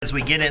As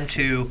we get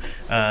into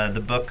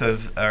the book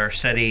of our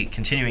study,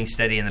 continuing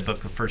study in the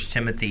book of 1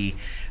 Timothy,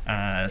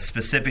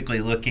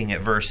 specifically looking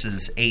at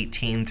verses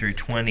 18 through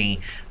 20,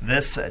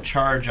 this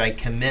charge I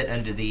commit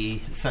unto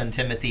thee, son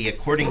Timothy,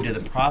 according to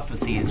the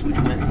prophecies which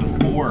went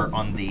before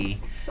on thee,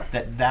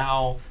 that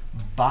thou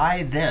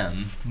by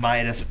them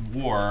mightest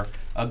war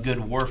a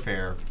good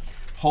warfare,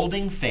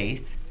 holding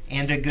faith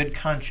and a good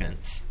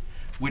conscience,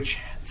 which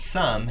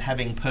some,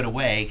 having put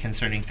away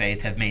concerning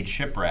faith, have made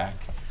shipwreck,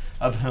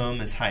 of whom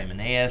is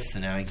Hymenaeus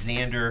and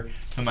Alexander,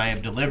 whom I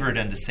have delivered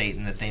unto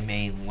Satan, that they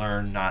may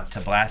learn not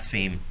to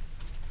blaspheme.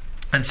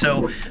 And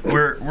so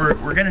we're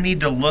going to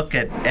need to look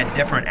at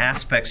different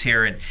aspects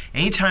here. And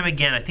anytime,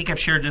 again, I think I've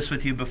shared this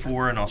with you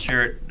before, and I'll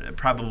share it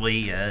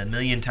probably a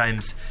million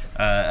times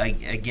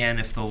again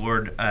if the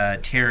Lord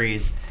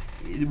tarries.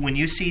 When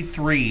you see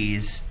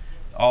threes,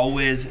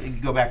 always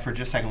go back for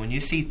just a second. When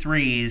you see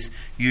threes,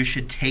 you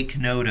should take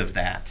note of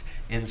that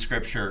in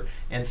Scripture.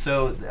 And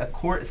so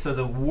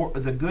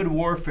the good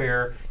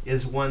warfare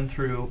is won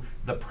through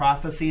the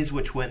prophecies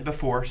which went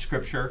before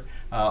Scripture,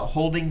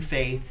 holding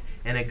faith,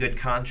 and a good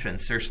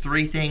conscience. There's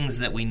three things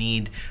that we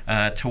need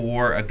to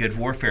war a good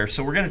warfare.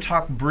 So we're going to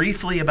talk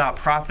briefly about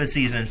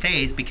prophecies and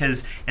faith,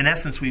 because in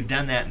essence we've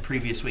done that in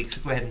previous weeks.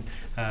 So go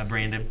ahead,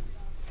 Brandon.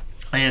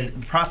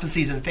 And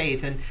prophecies and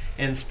faith,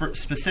 and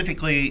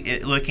specifically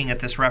looking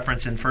at this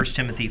reference in 1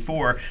 Timothy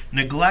 4,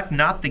 neglect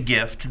not the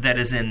gift that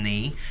is in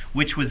thee,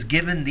 which was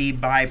given thee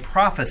by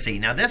prophecy.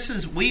 Now this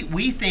is,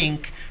 we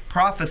think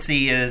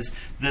prophecy is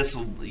this,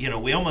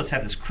 we almost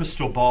have this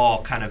crystal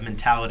ball kind of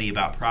mentality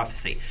about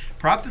prophecy.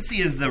 Prophecy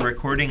is the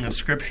recording of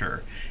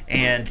Scripture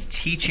and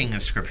teaching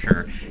of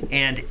Scripture,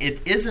 and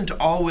it isn't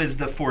always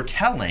the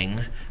foretelling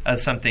of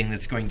something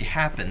that's going to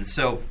happen.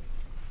 So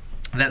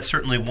that's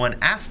certainly one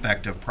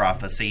aspect of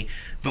prophecy,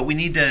 but we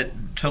need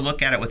to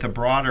look at it with a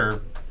broader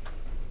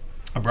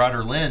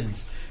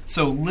lens.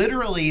 So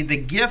literally, the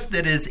gift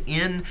that is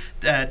in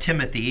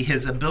Timothy,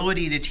 his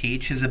ability to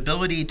teach, his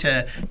ability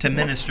to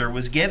minister,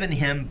 was given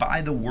him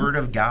by the Word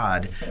of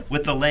God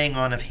with the laying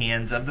on of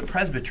hands of the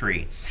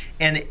presbytery.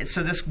 And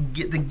so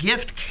the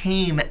gift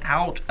came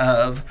out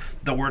of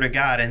the Word of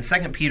God. In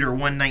 2 Peter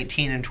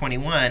 1:19 and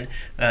 21,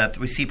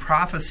 we see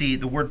prophecy,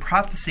 the word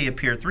prophecy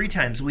appear three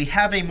times. We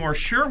have a more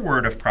sure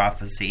word of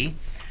prophecy,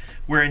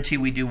 whereunto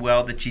we do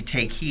well that ye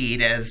take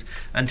heed, as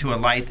unto a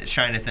light that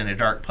shineth in a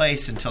dark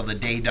place, until the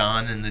day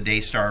dawn and the day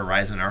star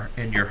arise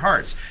in your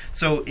hearts.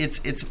 So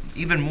it's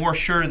even more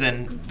sure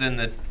than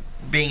the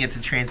being at the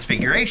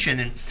Transfiguration,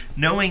 and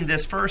knowing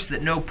this first,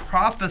 that no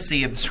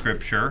prophecy of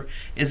Scripture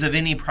is of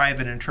any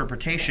private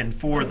interpretation,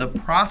 for the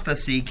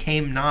prophecy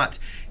came not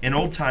in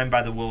old time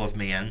by the will of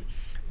man,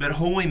 but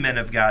holy men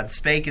of God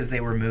spake as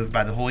they were moved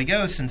by the Holy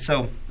Ghost. And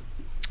so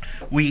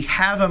we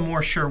have a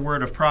more sure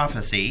word of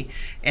prophecy,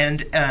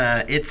 and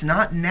it's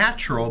not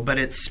natural, but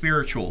it's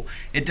spiritual.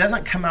 It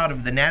doesn't come out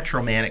of the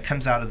natural man, it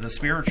comes out of the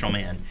spiritual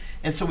man.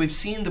 And so we've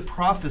seen the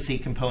prophecy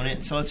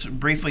component, so let's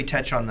briefly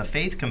touch on the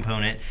faith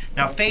component.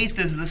 Now, faith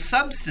is the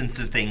substance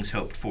of things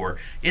hoped for.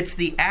 It's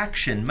the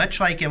action, much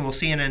like, and we'll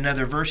see in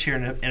another verse here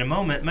in a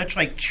moment, much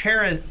like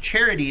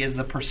charity is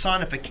the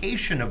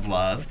personification of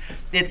love.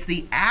 It's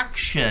the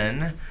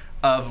action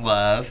of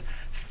love.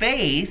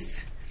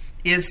 Faith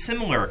is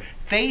similar.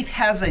 Faith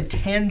has a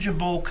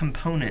tangible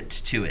component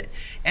to it.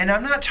 And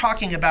I'm not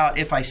talking about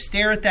if I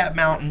stare at that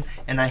mountain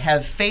and I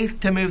have faith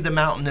to move the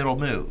mountain, it'll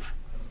move.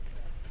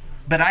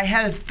 But I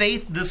have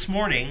faith this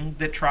morning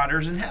that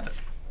Trotter's in heaven.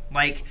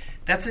 Like,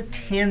 that's a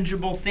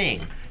tangible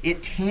thing.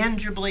 It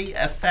tangibly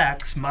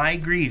affects my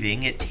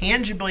grieving. It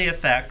tangibly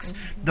affects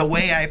the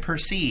way I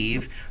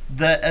perceive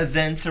the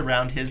events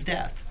around his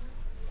death.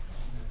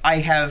 I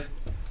have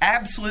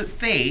absolute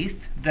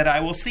faith that I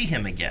will see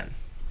him again.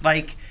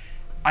 Like,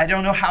 I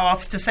don't know how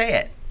else to say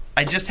it.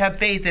 I just have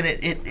faith, and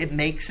it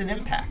makes an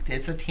impact.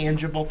 It's a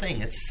tangible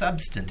thing. It's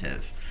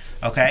substantive.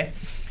 Okay?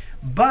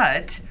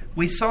 But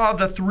we saw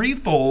the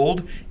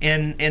threefold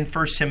in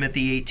 1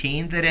 Timothy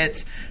 18, that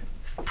it's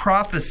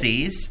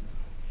prophecies,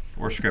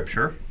 or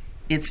Scripture,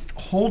 it's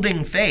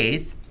holding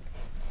faith,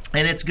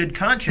 and it's good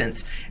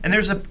conscience. And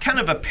there's a kind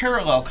of a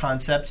parallel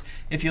concept.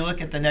 If you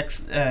look at the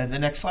next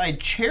slide,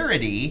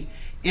 charity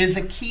is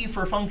a key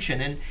for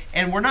function,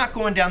 and we're not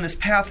going down this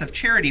path of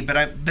charity, but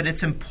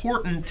it's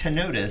important to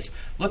notice.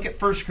 Look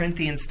at 1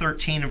 Corinthians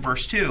 13 and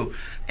verse 2.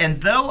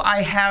 And though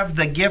I have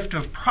the gift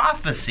of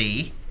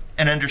prophecy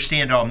and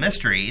understand all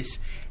mysteries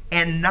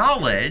and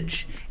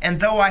knowledge, and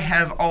though I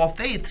have all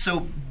faith,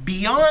 so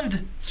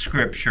beyond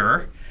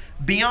Scripture,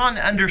 beyond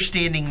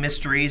understanding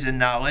mysteries and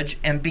knowledge,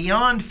 and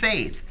beyond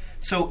faith.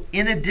 So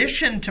in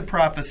addition to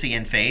prophecy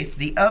and faith,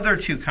 the other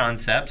two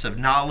concepts of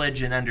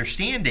knowledge and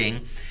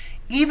understanding,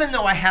 even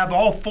though I have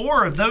all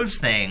four of those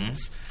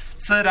things,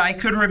 so that I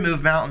could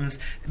remove mountains,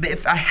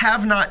 if I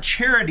have not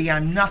charity,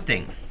 I'm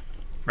nothing.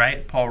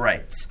 Right? Paul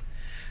writes.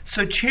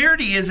 So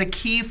charity is a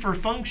key for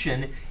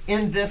function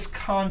in this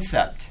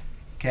concept.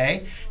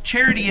 Okay?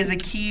 Charity is a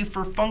key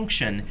for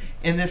function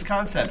in this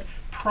concept.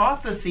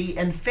 Prophecy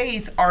and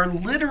faith are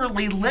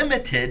literally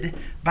limited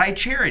by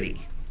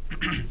charity.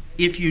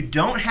 If you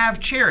don't have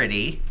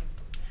charity,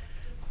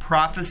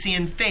 prophecy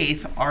and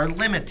faith are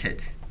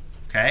limited.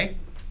 Okay?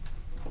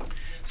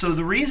 So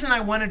the reason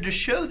I wanted to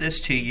show this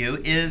to you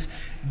is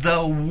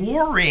the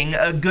warring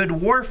a good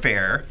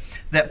warfare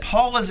that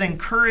Paul is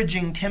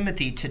encouraging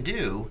Timothy to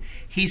do,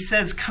 he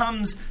says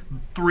comes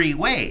three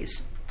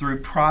ways.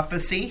 Through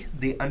prophecy,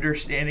 the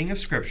understanding of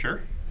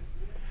Scripture.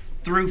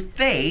 Through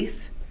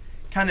faith,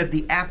 kind of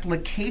the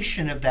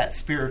application of that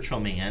spiritual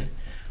man,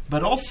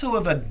 but also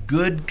of a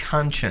good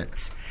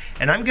conscience.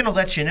 And I'm going to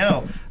let you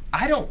know,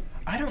 I don't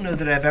know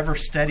that I've ever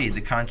studied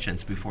the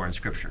conscience before in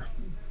Scripture.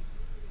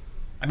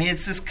 I mean,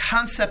 it's this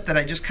concept that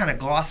I just kind of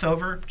gloss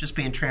over, just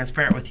being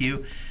transparent with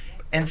you.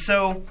 And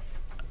so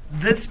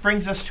this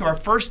brings us to our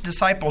first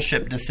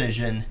discipleship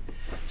decision.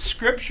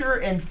 Scripture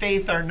and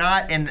faith are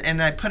not,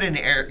 and I put in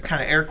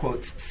kind of air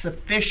quotes,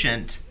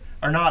 sufficient,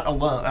 are not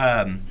alone.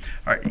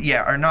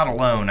 Are not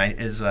alone.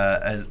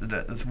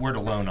 The word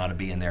alone ought to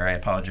be in there. I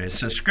apologize.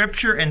 So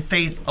Scripture and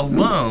faith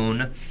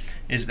alone,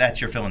 that's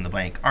your fill in the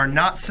blank, are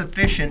not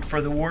sufficient for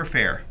the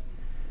warfare.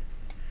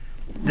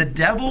 The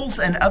devils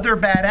and other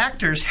bad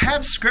actors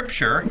have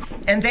Scripture,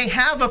 and they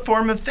have a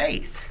form of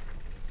faith.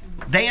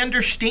 They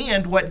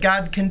understand what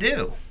God can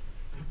do.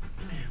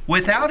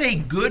 Without a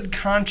good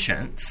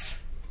conscience,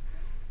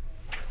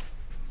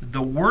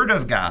 the Word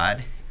of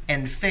God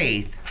and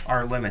faith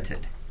are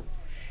limited.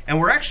 And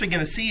we're actually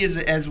going to see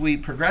as we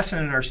progress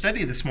in our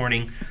study this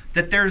morning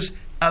that there's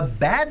a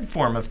bad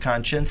form of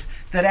conscience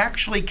that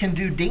actually can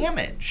do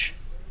damage.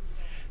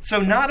 So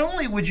not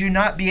only would you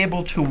not be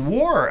able to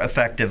war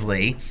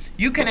effectively,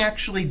 you can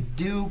actually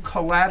do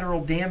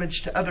collateral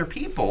damage to other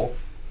people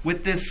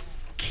with this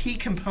key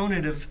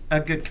component of a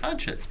good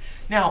conscience.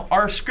 Now,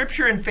 are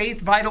Scripture and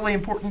faith vitally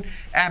important?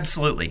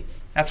 Absolutely.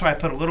 That's why I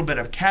put a little bit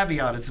of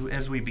caveat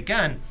as we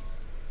began,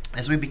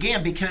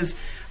 because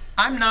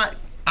I'm not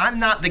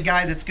the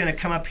guy that's going to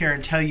come up here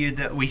and tell you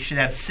that we should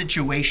have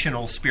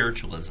situational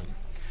spiritualism,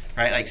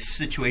 right? Like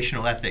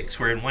situational ethics,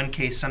 where in one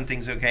case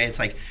something's okay. It's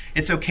like,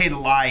 it's okay to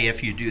lie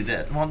if you do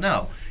this. Well,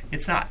 no,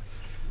 it's not.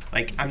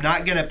 Like, I'm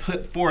not going to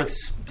put forth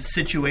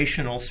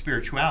situational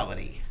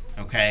spirituality,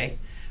 okay?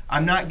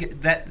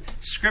 That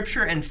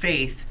Scripture and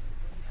faith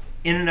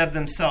in and of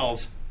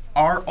themselves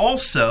are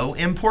also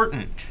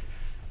important,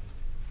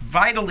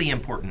 vitally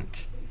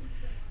important.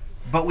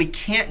 But we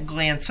can't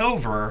glance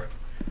over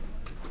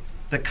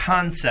the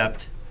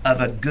concept of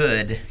a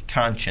good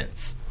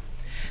conscience.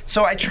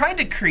 So I tried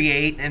to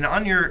create, and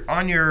on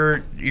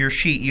your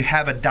sheet you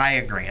have a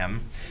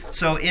diagram.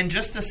 So in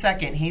just a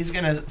second he's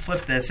going to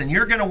flip this, and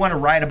you're going to want to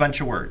write a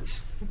bunch of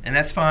words. And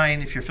that's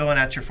fine. If you're filling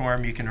out your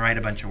form, you can write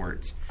a bunch of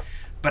words.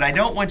 But I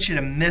don't want you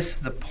to miss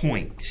the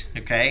point,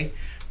 okay?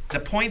 The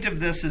point of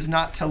this is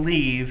not to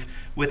leave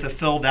with a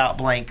filled out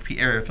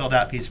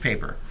piece of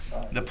paper.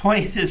 The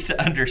point is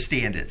to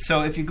understand it.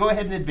 So if you go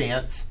ahead and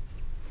advance,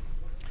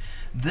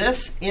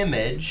 this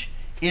image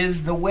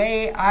is the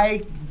way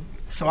I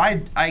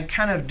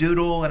kind of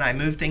doodle and I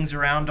move things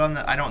around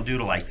I don't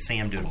doodle like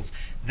Sam doodles.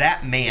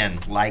 That man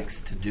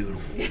likes to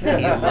doodle. He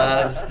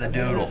loves the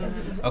doodle.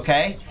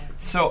 Okay?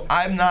 So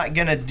I'm not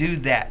going to do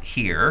that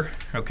here.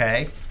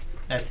 Okay?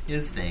 That's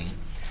his thing.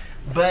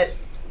 But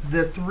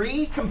the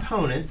three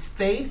components,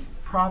 faith,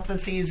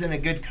 prophecies, and a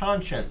good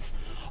conscience,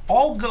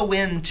 all go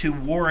into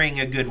warring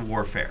a good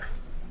warfare.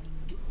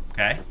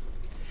 Okay?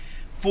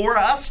 For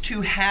us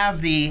to have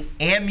the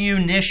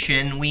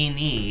ammunition we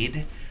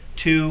need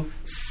to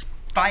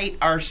fight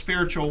our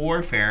spiritual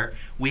warfare,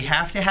 we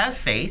have to have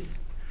faith,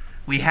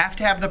 we have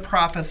to have the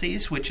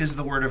prophecies, which is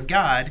the Word of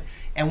God,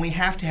 and we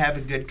have to have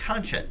a good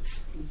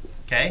conscience.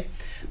 Okay?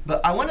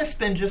 But I want to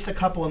spend just a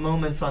couple of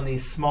moments on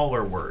these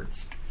smaller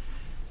words.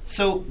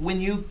 So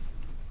when you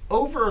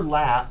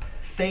overlap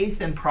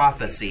faith and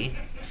prophecy,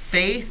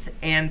 faith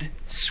and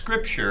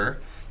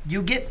Scripture,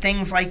 you get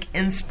things like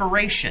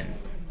inspiration.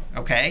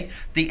 Okay?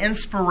 The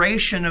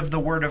inspiration of the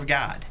Word of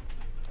God.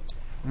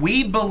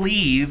 We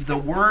believe the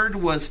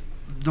words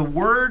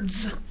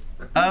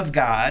of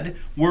God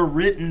were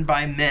written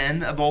by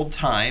men of old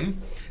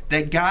time,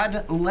 that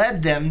God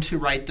led them to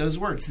write those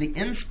words. The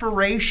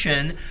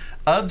inspiration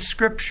of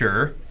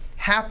Scripture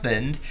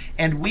happened,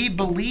 and we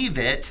believe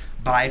it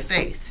by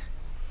faith.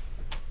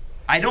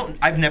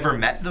 I've never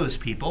met those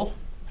people.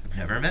 I've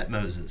never met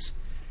Moses.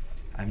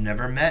 I've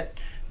never met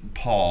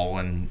Paul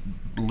and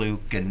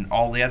Luke and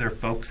all the other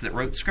folks that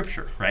wrote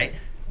Scripture, right?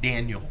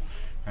 Daniel,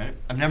 right?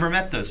 I've never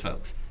met those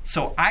folks.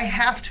 So I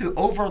have to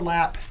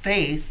overlap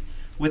faith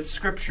with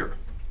Scripture,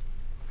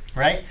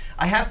 right?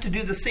 I have to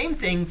do the same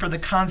thing for the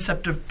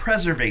concept of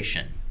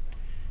preservation,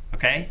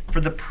 okay?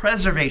 For the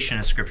preservation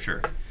of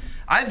Scripture.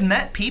 I've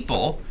met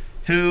people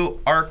who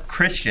are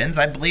Christians,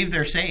 I believe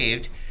they're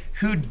saved,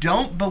 who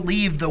don't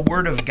believe the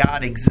Word of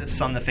God exists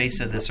on the face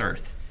of this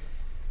earth.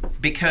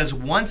 Because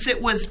once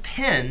it was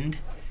penned,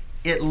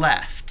 it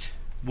left.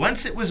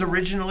 Once it was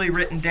originally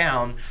written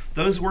down,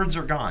 those words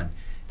are gone.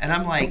 And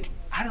I'm like,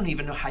 I don't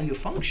even know how you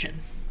function.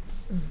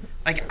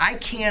 Like, I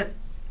can't,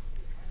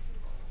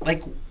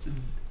 like,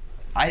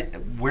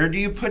 where do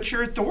you put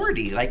your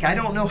authority? Like, I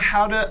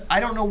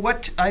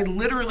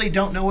literally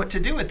don't know what to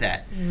do with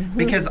that.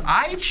 Because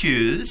I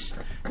choose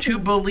to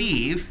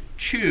believe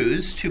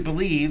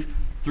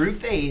through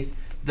faith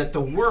that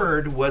the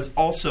word was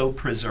also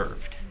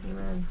preserved.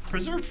 Amen.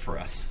 Preserved for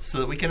us so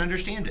that we can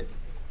understand it.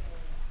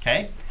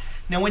 Okay?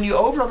 Now, when you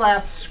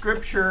overlap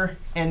Scripture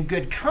and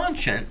good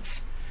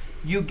conscience,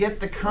 you get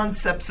the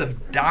concepts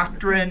of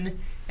doctrine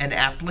and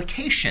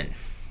application.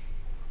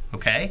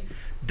 Okay?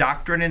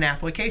 Doctrine and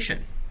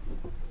application.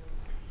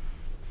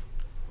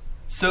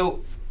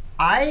 So,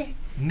 I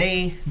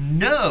may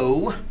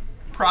know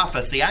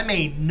prophecy, I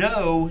may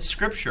know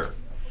Scripture,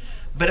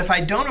 but if I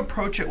don't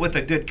approach it with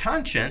a good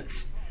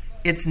conscience,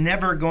 it's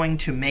never going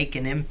to make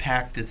an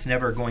impact. It's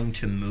never going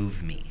to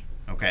move me.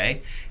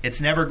 Okay?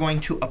 It's never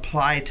going to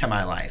apply to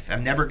my life.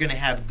 I'm never going to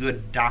have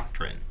good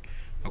doctrine.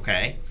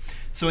 Okay?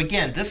 So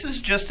again, this is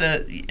just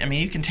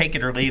you can take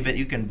it or leave it.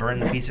 You can burn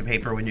the piece of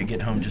paper when you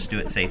get home. Just do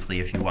it safely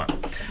if you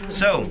want.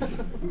 So,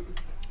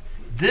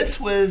 this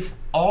was,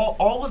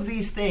 all of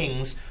these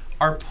things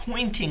are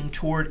pointing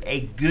toward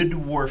a good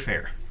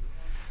warfare.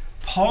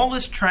 Paul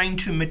is trying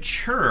to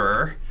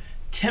mature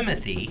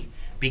Timothy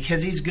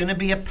because he's going to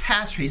be a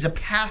pastor. He's a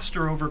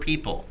pastor over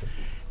people.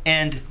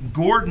 And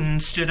Gordon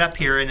stood up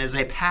here and as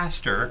a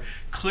pastor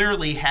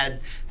clearly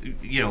had,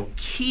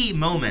 key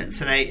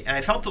moments. And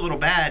I felt a little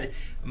bad.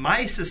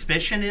 My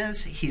suspicion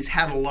is he's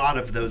had a lot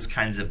of those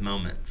kinds of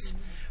moments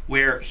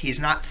where he's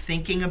not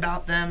thinking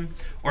about them,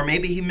 or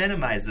maybe he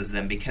minimizes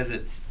them because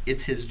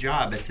it's his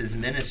job, it's his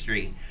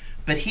ministry.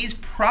 But he's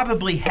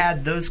probably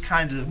had those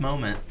kinds of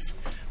moments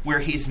where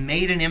he's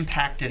made an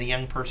impact in a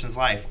young person's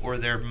life or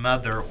their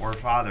mother or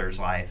father's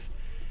life.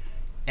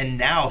 And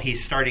now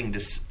he's starting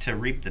to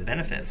reap the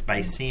benefits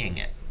by seeing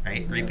it,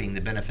 right? Mm-hmm. Reaping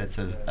the benefits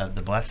of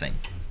the blessing,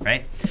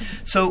 right?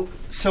 So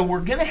we're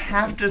going to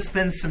have to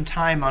spend some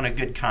time on a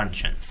good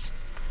conscience.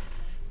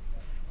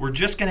 We're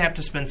just going to have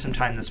to spend some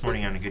time this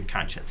morning on a good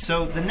conscience.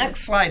 So the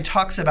next slide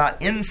talks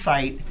about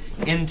insight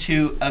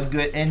into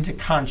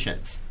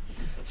conscience.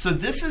 So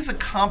this is a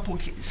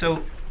complicated...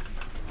 So,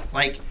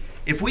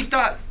 if we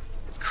thought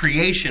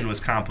creation was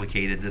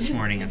complicated this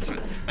morning, it's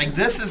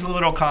this is a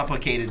little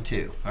complicated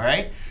too, all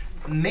right?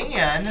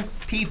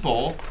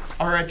 People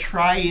are a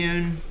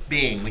triune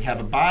being. We have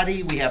a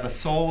body, we have a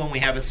soul, and we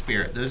have a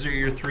spirit. Those are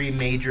your three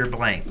major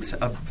blanks.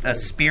 A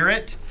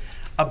spirit,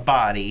 a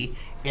body,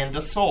 and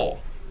a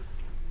soul.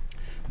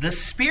 The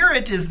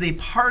spirit is the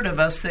part of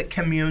us that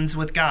communes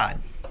with God.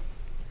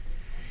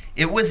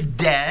 It was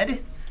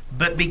dead,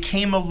 but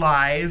became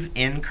alive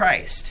in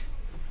Christ.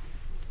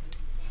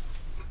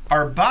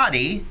 Our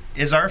body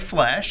is our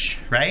flesh,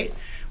 right?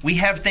 We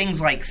have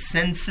things like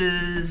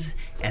senses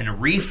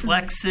and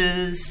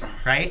reflexes,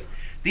 right?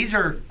 These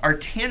are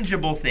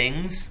tangible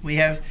things. We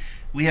have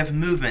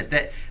movement.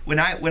 That when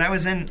I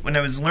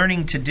was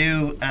learning to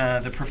do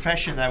the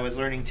profession that I was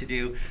learning to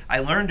do, I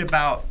learned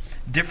about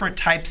different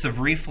types of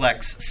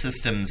reflex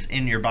systems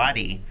in your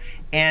body.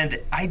 And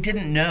I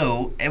didn't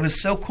know, it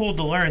was so cool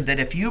to learn that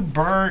if you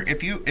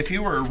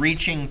were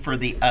reaching for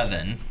the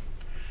oven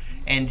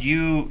and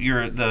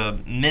the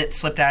mitt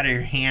slipped out of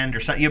your hand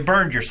or something, you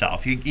burned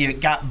yourself. You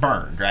got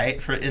burned,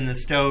 right? In the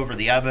stove or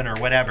the oven or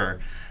whatever.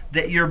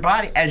 That your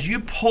body, as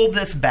you pull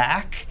this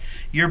back,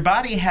 your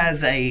body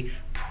has a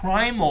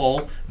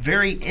primal,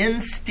 very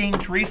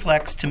instinct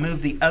reflex to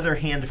move the other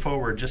hand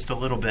forward just a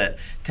little bit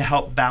to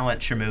help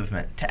balance your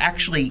movement, to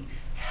actually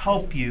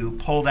help you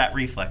pull that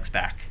reflex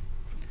back.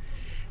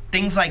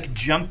 Things like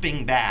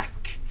jumping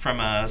back from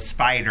a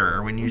spider,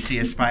 or when you see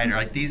a spider,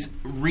 like these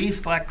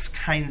reflex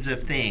kinds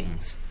of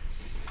things,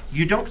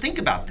 you don't think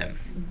about them.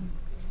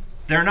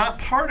 They're not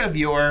part of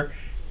your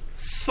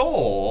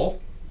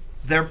soul,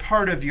 they're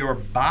part of your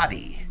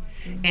body.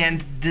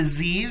 And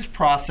disease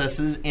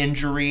processes,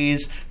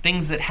 injuries,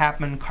 things that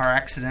happen, car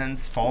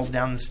accidents, falls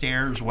down the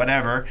stairs,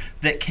 whatever,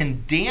 that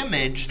can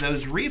damage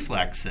those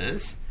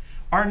reflexes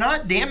are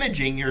not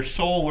damaging your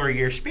soul or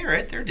your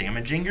spirit, they're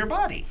damaging your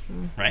body,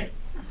 right?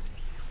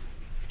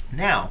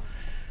 Now,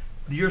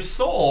 your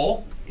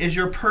soul is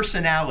your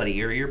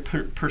personality or your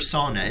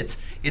persona.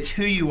 It's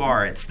who you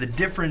are. It's the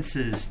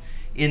differences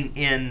in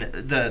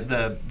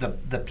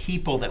the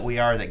people that we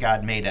are, that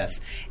God made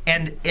us.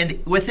 And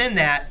within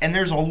that, and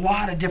there's a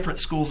lot of different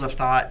schools of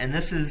thought, and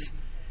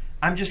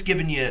I'm just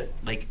giving you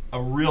like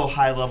a real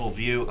high level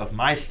view of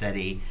my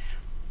study.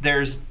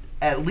 There's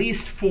at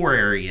least 4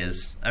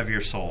 areas of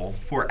your soul,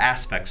 4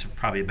 aspects,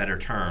 probably a better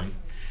term.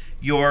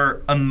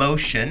 Your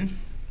emotion,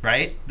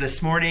 right?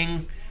 This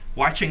morning,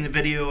 watching the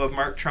video of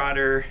Mark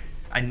Trotter,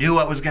 I knew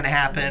what was going to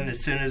happen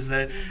as soon as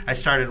I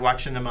started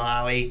watching the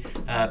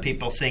Malawi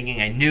people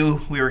singing. I knew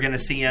we were going to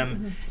see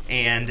him,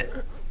 and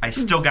I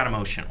still got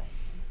emotional.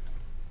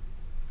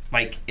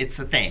 Like, it's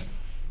a thing.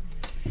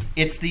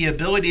 It's the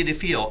ability to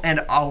feel.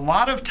 And a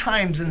lot of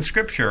times in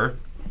Scripture,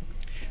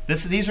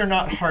 these are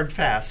not hard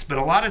fast, but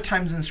a lot of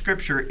times in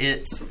Scripture,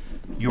 it's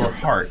your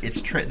heart.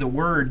 It's the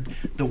word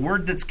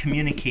that's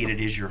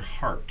communicated is your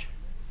heart.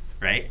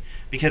 right?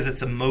 Because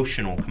it's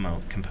emotional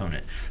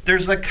component.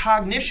 There's the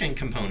cognition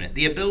component,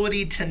 the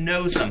ability to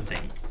know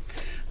something.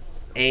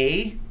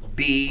 A,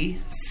 B,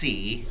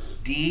 C,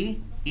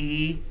 D,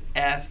 E,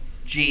 F,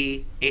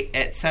 G,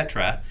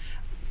 etc.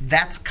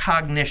 That's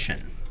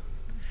cognition.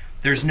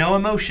 There's no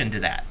emotion to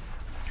that.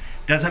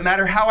 Doesn't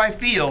matter how I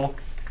feel,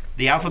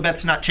 the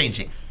alphabet's not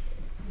changing,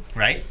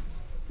 right?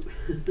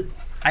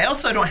 I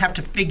also don't have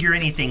to figure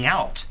anything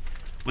out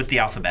with the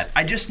alphabet.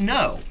 I just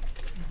know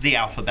the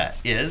alphabet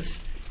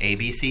is A,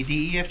 B, C,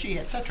 D, E, F, G,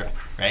 etc.,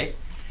 right?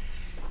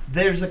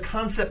 There's a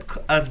concept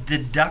of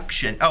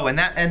deduction. Oh, and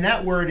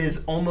that word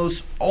is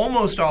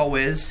almost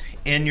always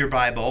in your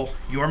Bible,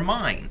 your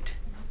mind.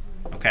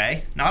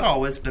 Okay? Not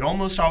always, but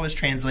almost always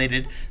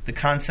translated the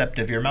concept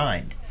of your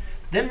mind.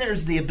 Then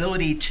there's the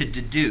ability to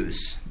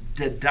deduce,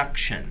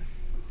 deduction.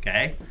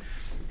 Okay?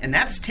 And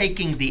that's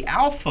taking the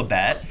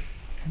alphabet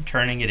and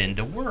turning it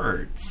into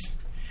words.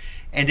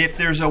 And if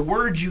there's a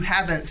word you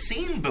haven't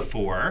seen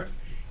before,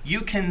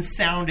 you can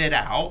sound it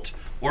out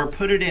or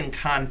put it in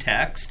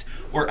context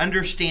or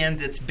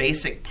understand its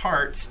basic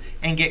parts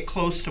and get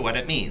close to what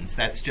it means.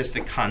 That's just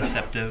a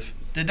concept of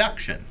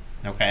deduction,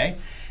 okay?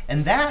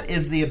 And that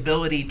is the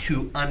ability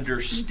to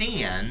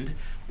understand,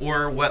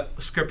 or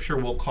what Scripture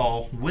will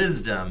call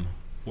wisdom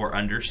or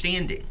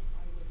understanding,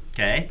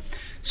 okay?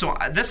 So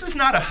this is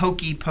not a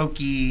hokey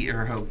pokey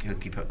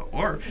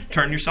or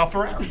turn yourself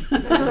around.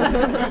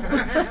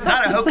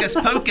 Not a hocus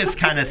pocus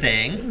kind of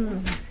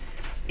thing.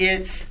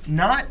 It's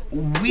not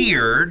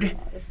weird.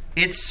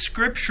 It's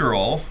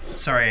scriptural.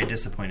 Sorry, I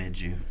disappointed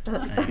you.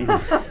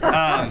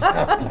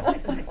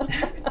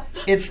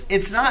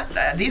 It's not.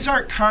 These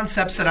aren't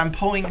concepts that I'm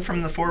pulling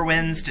from the four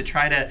winds to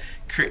try to,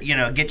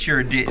 get you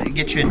a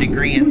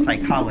degree in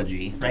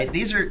psychology, right?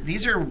 These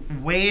are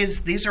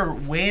ways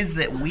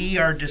that we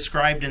are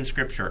described in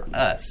Scripture.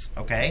 Us,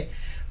 okay?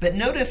 But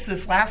notice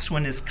this last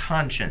one is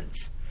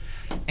conscience,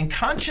 and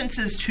conscience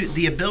is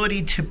the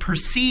ability to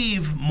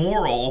perceive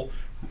moral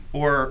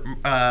or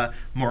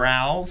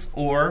morals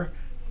or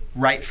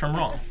right from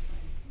wrong.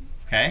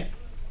 Okay?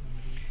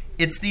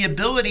 It's the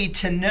ability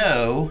to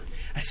know.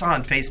 I saw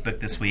on Facebook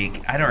this week,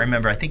 I don't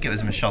remember, I think it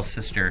was Michelle's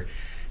sister.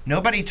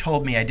 Nobody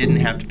told me I didn't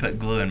have to put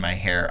glue in my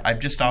hair. I've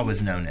just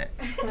always known it.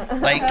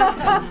 Like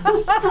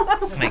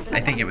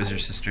I think it was her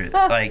sister. And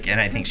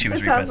I think she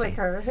was reposting. Like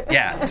her.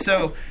 Yeah.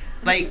 So,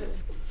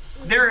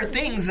 there are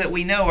things that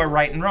we know are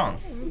right and wrong.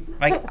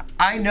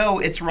 I know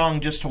it's wrong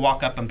just to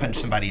walk up and punch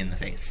somebody in the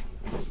face.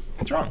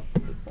 It's wrong.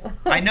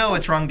 I know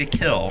it's wrong to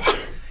kill.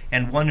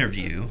 And one of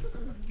you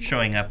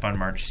showing up on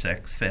March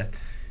 6th, 5th,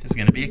 is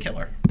going to be a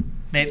killer.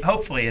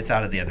 Hopefully it's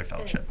out of the other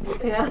fellowship.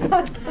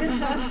 Yeah.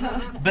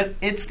 But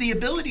it's the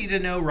ability to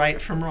know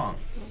right from wrong.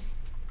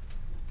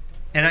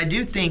 And I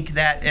do think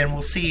that, and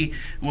we'll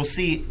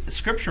see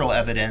scriptural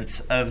evidence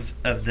of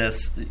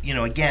this.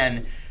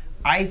 Again,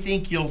 I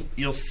think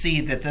you'll see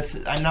that this.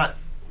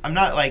 I'm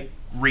not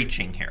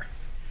reaching here.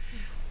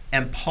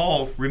 And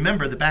Paul,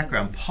 remember the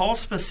background, Paul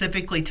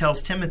specifically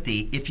tells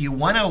Timothy, if you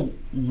want to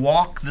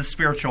walk the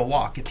spiritual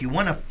walk, if you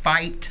want to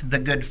fight the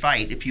good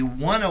fight, if you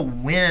want to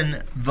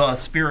win the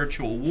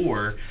spiritual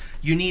war,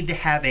 you need to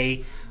have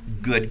a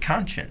good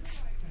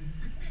conscience.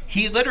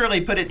 He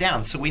literally put it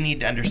down, so we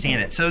need to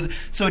understand it.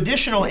 So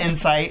additional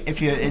insight,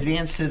 if you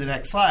advance to the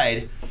next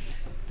slide,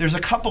 there's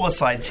a couple of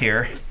slides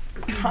here.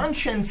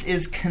 Conscience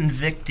is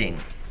convicting,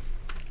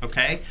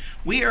 okay?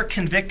 We are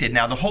convicted.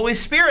 Now, the Holy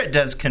Spirit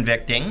does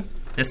convicting.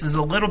 This is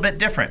a little bit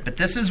different, but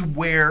this is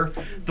where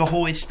the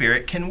Holy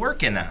Spirit can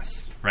work in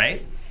us,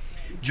 right?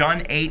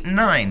 John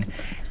 8:9.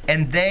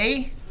 And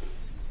they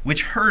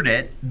which heard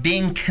it,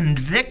 being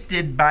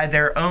convicted by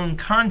their own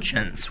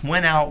conscience,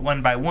 went out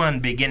one by one,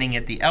 beginning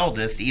at the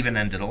eldest, even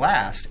unto the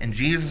last. And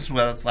Jesus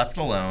was left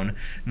alone,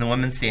 and the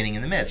woman standing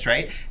in the midst,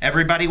 right?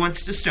 Everybody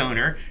wants to stone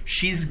her.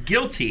 She's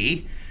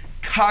guilty.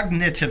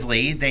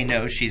 Cognitively, they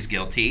know she's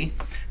guilty.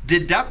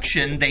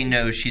 Deduction, they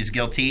know she's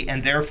guilty,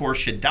 and therefore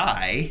should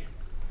die.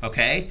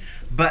 Okay?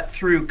 But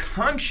through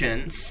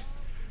conscience,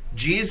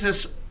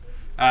 Jesus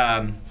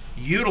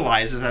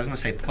utilizes, I was going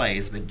to say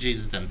plays, but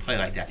Jesus doesn't play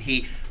like that.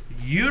 He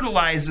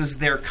utilizes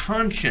their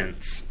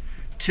conscience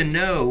to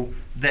know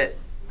that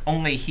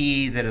only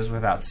he that is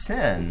without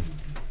sin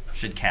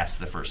should cast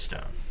the first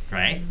stone,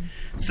 right?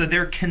 So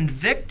they're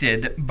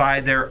convicted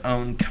by their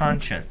own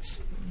conscience.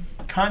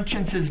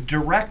 Conscience is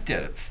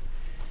directive.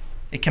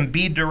 It can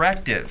be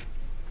directive.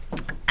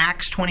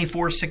 Acts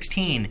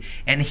 24:16,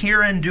 and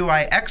herein do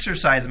I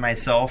exercise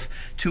myself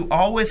to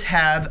always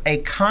have a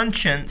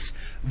conscience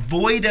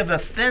void of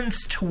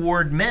offense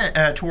toward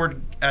men,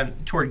 toward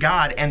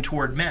God and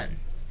toward men.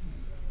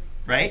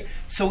 Right?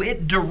 So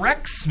it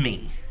directs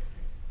me.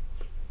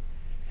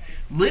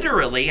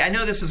 Literally, I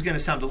know this is going to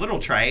sound a little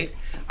trite.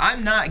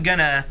 I'm not going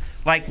to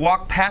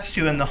walk past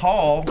you in the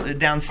hall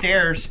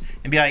downstairs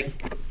and be like,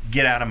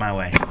 get out of my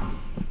way.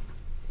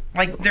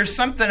 There's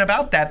something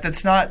about that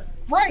that's not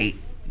right.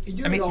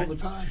 You do it all the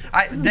time.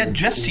 That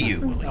just to you,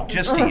 Willie.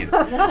 Just to you.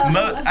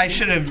 I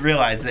should have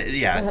realized that.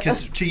 Yeah,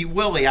 because to you,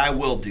 Willie, I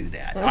will do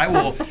that. I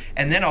will,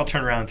 and then I'll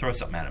turn around and throw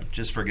something at him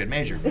just for good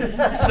measure.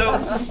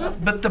 So,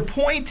 but the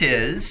point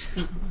is,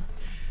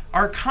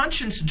 our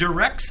conscience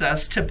directs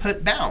us to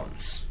put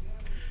bounds.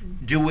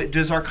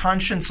 Does our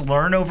conscience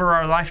learn over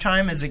our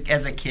lifetime as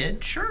a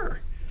kid? Sure.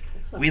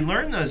 We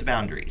learn those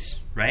boundaries,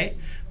 right?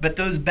 But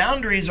those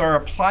boundaries are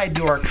applied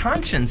to our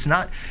conscience.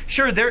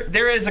 Sure,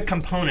 there is a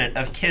component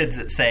of kids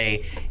that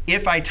say,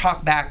 if I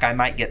talk back, I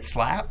might get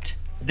slapped.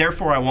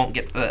 Therefore, I won't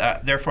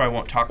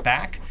talk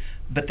back.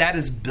 But that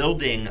is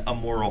building a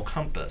moral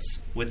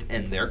compass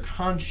within their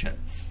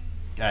conscience.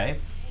 Okay,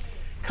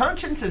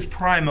 conscience is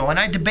primal, and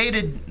I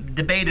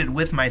debated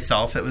with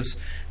myself. It was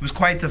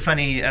quite the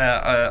funny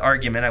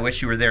argument. I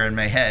wish you were there in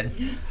my head.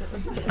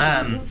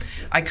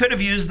 I could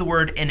have used the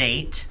word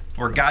innate,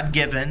 or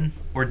God-given,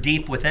 or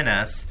deep within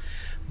us.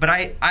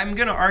 But I'm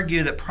going to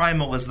argue that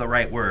primal is the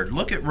right word.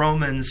 Look at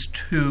Romans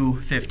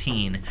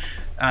 2:15,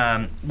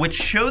 which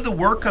show the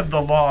work of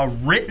the law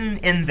written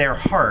in their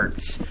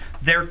hearts,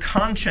 their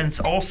conscience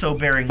also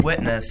bearing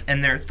witness,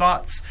 and their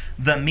thoughts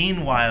the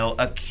meanwhile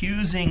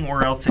accusing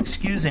or else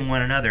excusing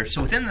one another.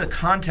 So within the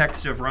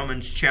context of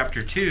Romans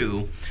chapter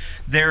 2,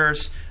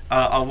 there's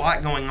a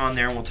lot going on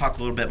there, and we'll talk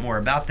a little bit more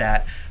about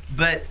that.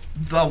 But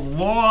the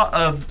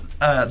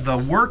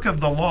work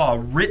of the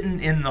law written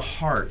in the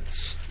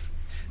hearts,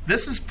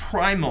 this is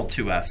primal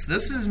to us.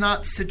 This is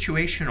not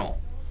situational.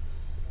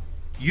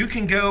 You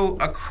can go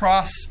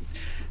across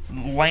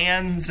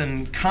lands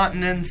and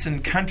continents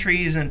and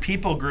countries and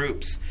people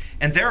groups,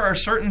 and there are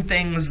certain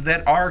things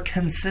that are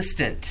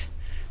consistent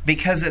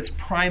because it's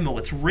primal.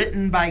 It's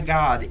written by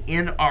God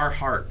in our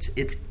hearts.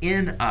 It's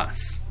in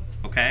us.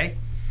 Okay?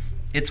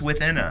 It's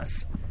within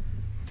us.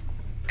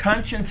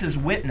 Conscience is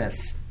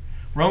witness.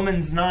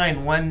 Romans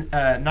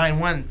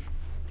 9:1,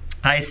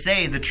 I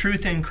say the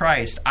truth in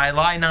Christ, I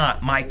lie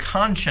not. My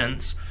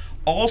conscience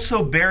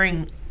also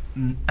bearing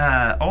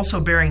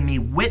me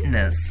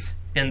witness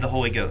in the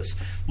Holy Ghost.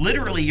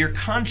 Literally, your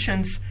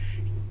conscience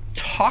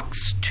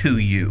talks to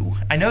you.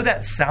 I know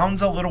that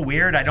sounds a little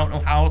weird. I don't know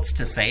how else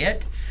to say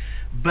it.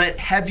 But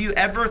have you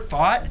ever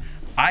thought,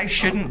 I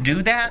shouldn't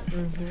do that?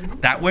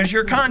 Mm-hmm. That was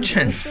your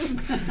conscience.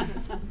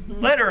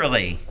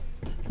 Literally.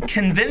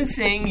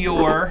 Convincing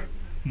your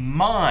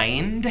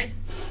mind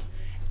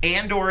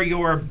and or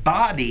your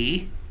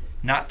body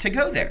not to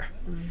go there.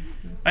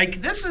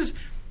 Like, this is,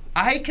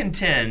 I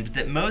contend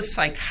that most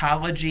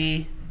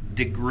psychology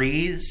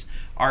degrees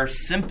are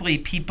simply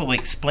people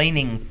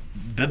explaining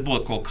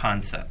biblical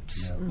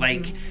concepts. Yeah.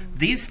 Like,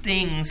 these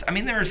things, I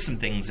mean, there are some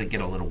things that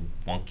get a little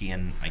wonky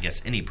in, I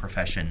guess, any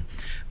profession,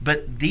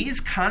 but these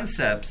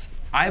concepts,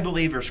 I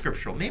believe, are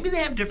scriptural. Maybe they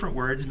have different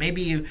words.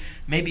 Maybe you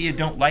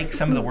don't like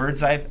some of the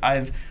words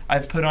I've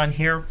put on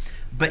here,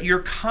 but your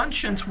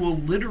conscience will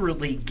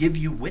literally give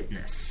you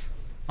witness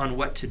on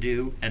what to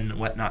do and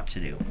what not to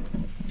do.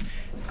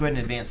 Go ahead and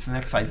advance to the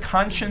next slide.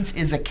 Conscience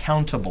is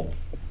accountable.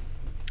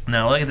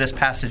 Now look at this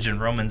passage in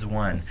Romans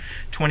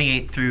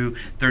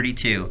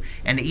 1:28-32.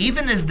 And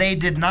even as they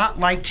did not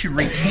like to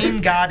retain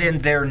God in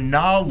their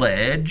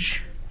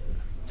knowledge,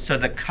 so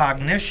the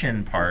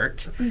cognition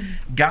part,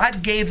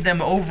 God gave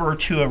them over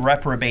to a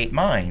reprobate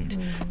mind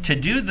to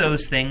do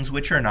those things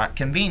which are not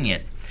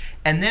convenient.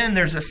 And then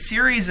there's a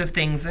series of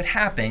things that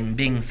happen,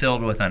 being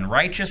filled with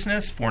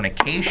unrighteousness,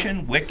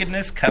 fornication,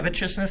 wickedness,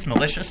 covetousness,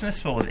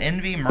 maliciousness, full of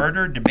envy,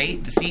 murder,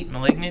 debate, deceit,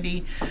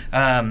 malignity,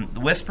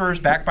 whisperers,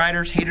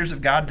 backbiters, haters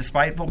of God,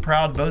 despiteful,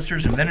 proud,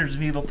 boasters, inventors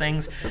of evil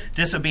things,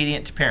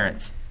 disobedient to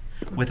parents,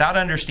 without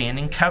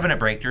understanding, covenant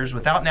breakers,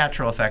 without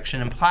natural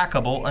affection,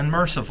 implacable,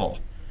 unmerciful.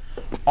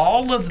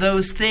 All of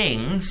those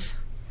things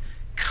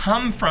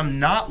come from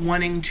not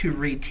wanting to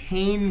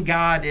retain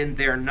God in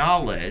their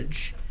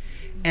knowledge,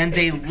 and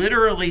they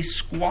literally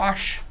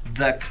squash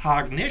the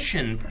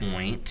cognition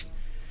point.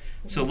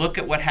 So look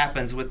at what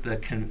happens with their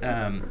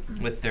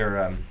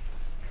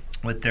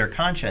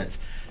conscience.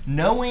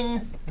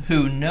 Knowing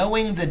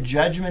the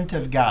judgment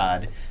of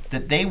God,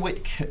 that they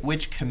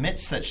which commit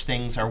such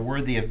things are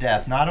worthy of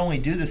death, not only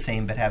do the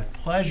same, but have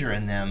pleasure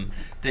in them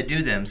that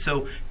do them.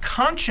 So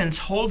conscience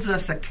holds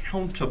us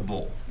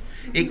accountable.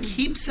 It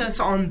keeps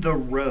us on the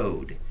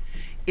road.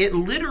 It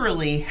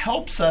literally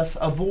helps us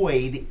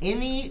avoid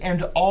any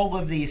and all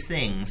of these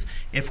things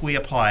if we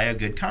apply a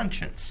good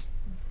conscience.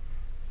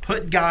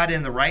 Put God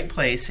in the right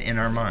place in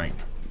our mind.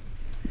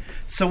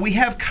 So we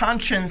have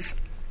conscience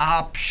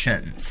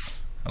options,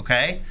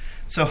 okay?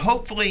 So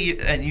hopefully,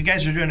 and you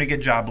guys are doing a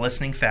good job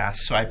listening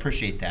fast, so I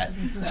appreciate that.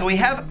 So we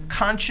have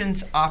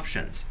conscience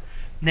options.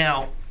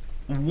 Now,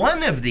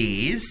 one of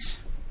these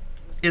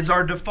is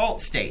our default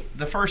state,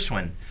 the first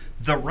one.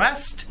 The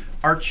rest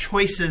are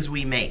choices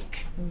we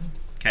make.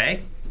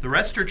 Okay? The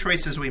rest are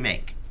choices we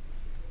make.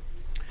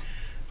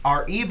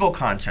 Our evil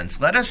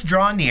conscience. Let us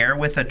draw near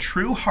with a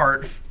true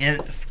heart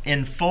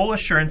in full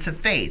assurance of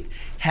faith,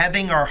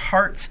 having our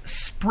hearts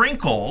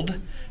sprinkled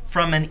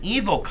from an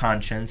evil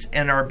conscience,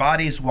 and our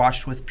bodies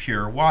washed with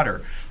pure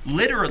water.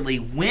 Literally,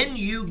 when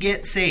you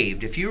get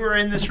saved, if you are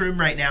in this room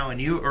right now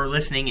and you are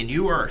listening and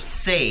you are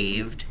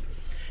saved,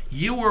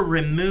 you were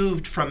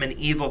removed from an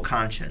evil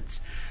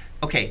conscience.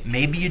 Okay,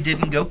 maybe you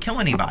didn't go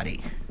kill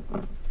anybody,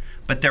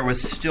 but there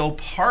was still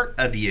part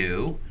of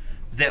you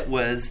that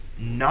was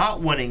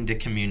not wanting to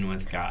commune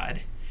with God.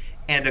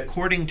 And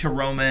according to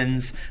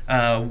Romans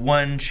 1,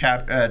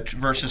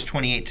 verses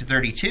 28 to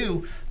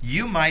 32,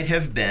 you might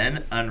have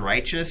been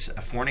unrighteous,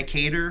 a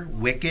fornicator,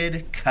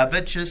 wicked,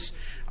 covetous.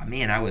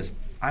 Man, I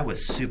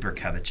was super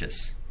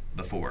covetous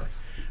before.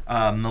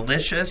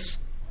 Malicious,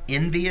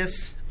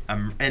 envious,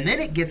 and then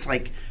it gets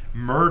like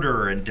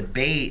murder and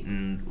debate,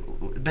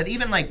 but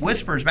even like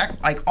whispers back,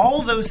 like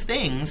all those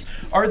things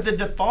are the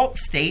default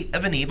state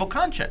of an evil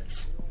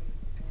conscience.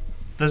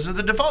 Those are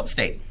the default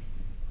state.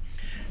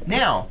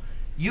 Now,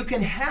 you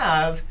can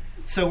have,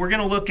 so we're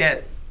going to look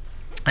at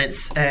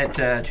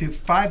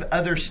 5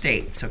 other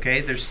states,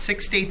 okay? There's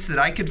 6 states that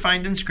I could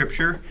find in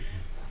Scripture.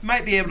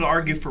 Might be able to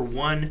argue for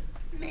 1,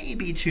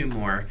 maybe 2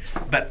 more,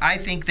 but I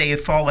think they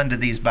fall into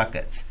these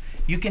buckets.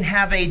 You can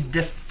have a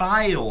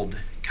defiled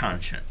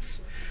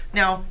conscience.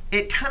 Now,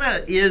 it kind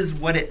of is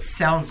what it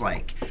sounds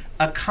like.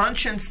 A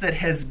conscience that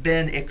has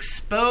been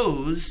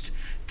exposed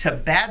to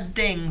bad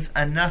things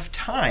enough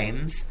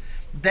times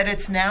that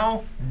it's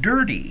now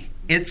dirty.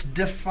 It's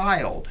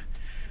defiled.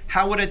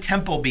 How would a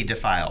temple be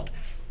defiled?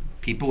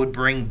 People would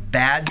bring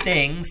bad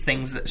things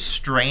that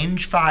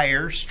strange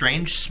fire,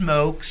 strange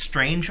smoke,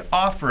 strange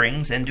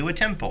offerings into a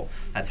temple.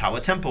 That's how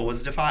a temple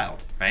was defiled,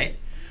 right?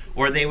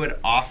 Or they would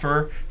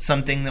offer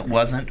something that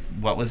wasn't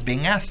what was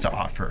being asked to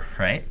offer,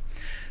 right?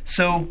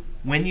 So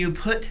when you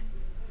put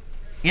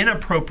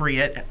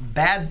inappropriate,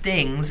 bad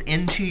things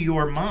into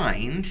your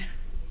mind,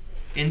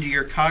 into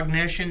your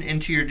cognition,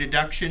 into your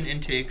deduction,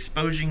 into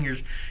exposing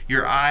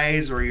your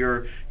eyes or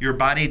your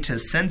body to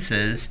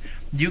senses,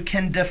 you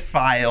can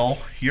defile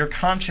your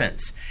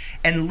conscience.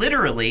 And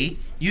literally,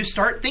 you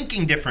start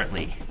thinking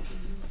differently.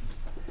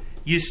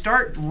 You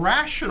start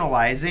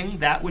rationalizing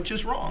that which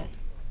is wrong.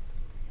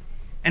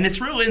 And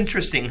it's real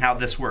interesting how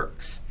this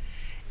works.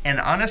 And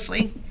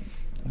honestly,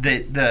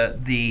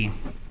 the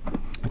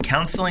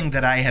counseling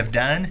that I have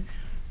done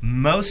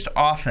most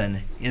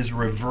often is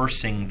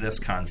reversing this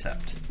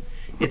concept.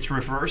 It's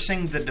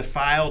reversing the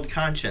defiled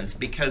conscience,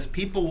 because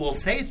people will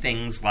say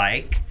things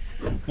like,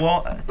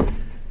 well,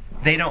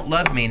 they don't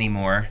love me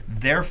anymore,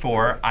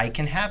 therefore I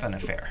can have an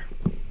affair.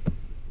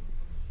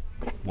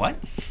 What?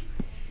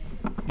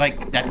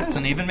 Like, that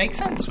doesn't even make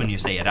sense when you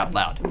say it out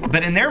loud.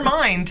 But in their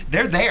mind,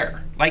 they're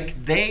there.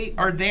 Like, they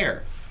are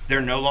there. They're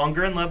no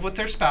longer in love with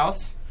their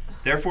spouse,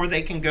 therefore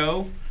they can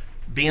go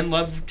be in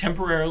love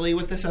temporarily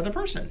with this other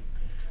person.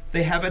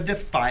 They have a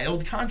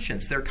defiled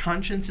conscience. Their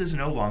conscience is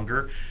no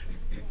longer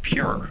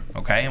pure,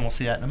 okay? And we'll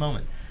see that in a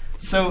moment.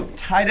 So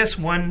Titus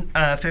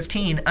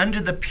 1:15, unto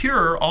the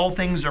pure all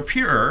things are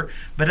pure,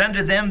 but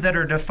unto them that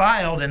are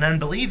defiled and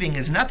unbelieving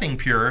is nothing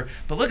pure.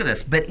 But look at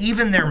this, but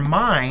even their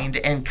mind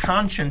and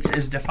conscience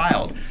is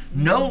defiled.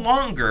 No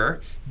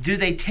longer do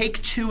they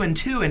take 2 and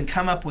 2 and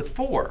come up with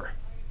 4.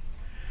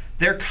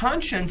 Their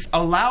conscience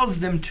allows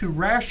them to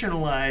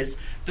rationalize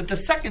that the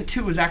second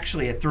 2 is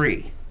actually a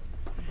 3.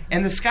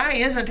 And the sky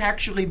isn't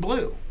actually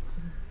blue.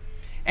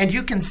 And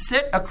you can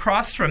sit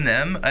across from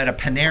them at a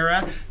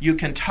Panera. You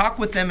can talk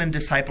with them in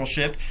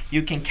discipleship.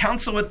 You can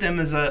counsel with them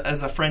as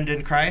a friend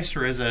in Christ,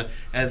 or as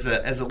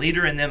a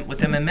leader with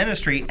them in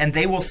ministry, and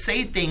they will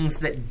say things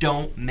that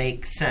don't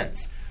make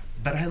sense.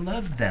 But I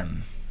love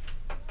them.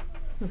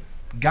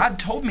 God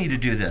told me to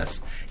do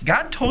this.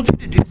 God told you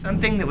to do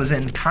something that was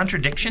in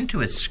contradiction to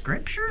His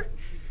Scripture?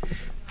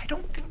 I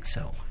don't think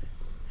so.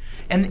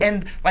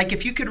 And like,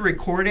 if you could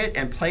record it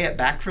and play it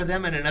back for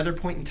them at another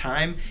point in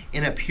time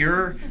in a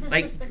pure,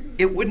 like,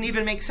 it wouldn't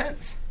even make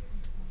sense.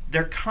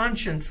 Their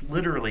conscience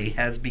literally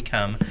has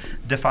become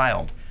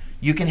defiled.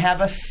 You can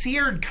have a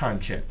seared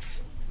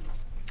conscience.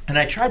 And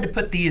I tried to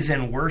put these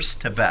in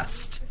worst to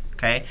best,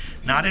 okay?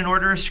 Not in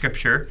order of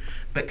Scripture,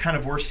 but kind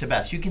of worst to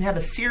best. You can have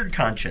a seared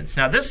conscience.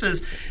 Now this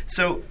is,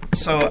 so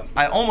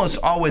I almost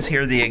always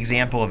hear the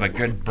example of a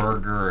good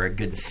burger or a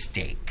good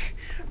steak,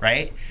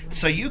 right?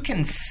 So you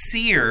can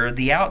sear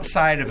the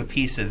outside of a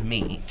piece of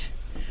meat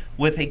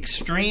with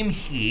extreme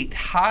heat,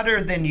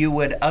 hotter than you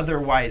would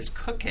otherwise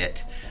cook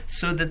it,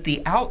 so that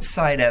the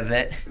outside of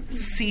it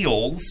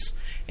seals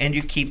and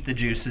you keep the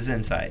juices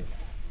inside.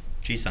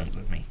 She sings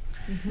with me.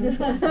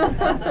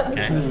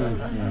 Okay.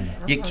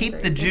 You keep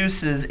the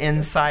juices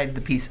inside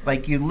the piece,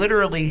 like you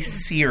literally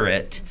sear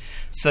it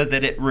so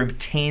that it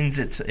retains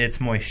its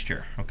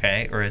moisture,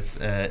 okay? Or it's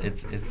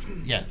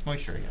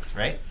moisture, I guess,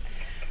 right?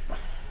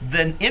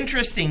 The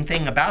interesting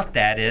thing about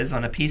that is,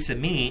 on a piece of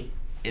meat,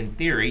 in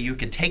theory, you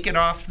could take it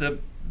off the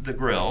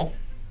grill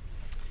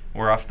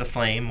or off the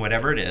flame,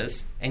 whatever it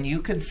is, and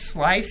you could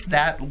slice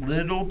that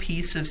little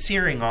piece of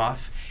searing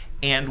off,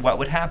 and what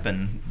would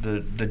happen?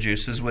 The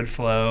juices would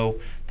flow,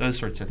 those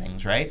sorts of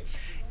things, right?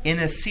 In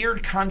a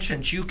seared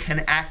conscience, you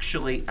can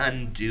actually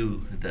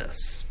undo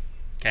this,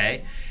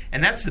 okay?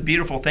 And that's the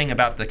beautiful thing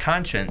about the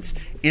conscience,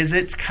 is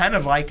it's kind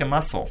of like a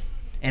muscle,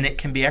 and it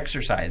can be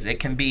exercised. It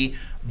can be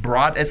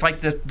brought, it's like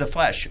the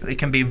flesh. It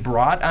can be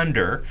brought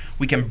under.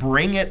 We can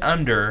bring it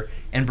under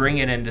and bring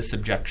it into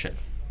subjection.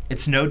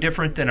 It's no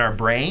different than our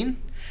brain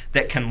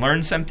that can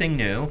learn something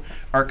new,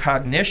 our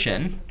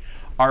cognition,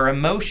 our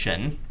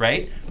emotion,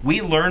 right?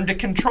 We learn to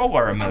control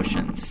our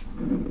emotions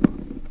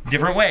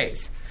different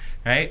ways,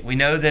 right? We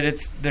know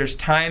that there's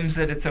times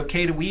that it's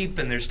okay to weep,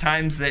 and there's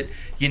times that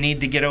you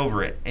need to get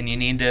over it, and you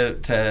need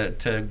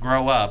to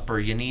grow up, or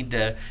you need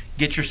to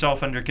get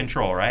yourself under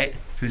control, right?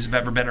 Who's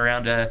ever been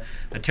around a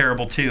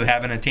terrible two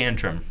having a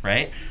tantrum,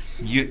 right?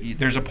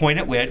 There's a point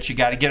at which you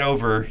got to get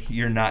over,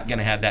 you're not going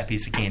to have that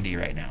piece of candy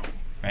right now,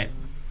 right?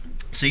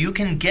 So you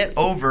can get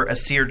over a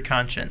seared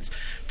conscience.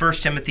 1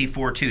 Timothy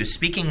 4:2,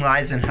 speaking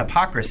lies and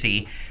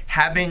hypocrisy,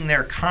 having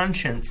their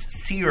conscience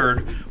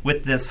seared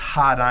with this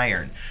hot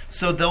iron.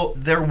 So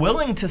they're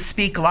willing to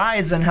speak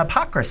lies and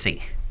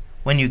hypocrisy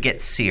when you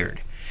get seared.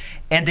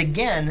 And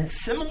again,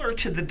 similar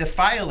to the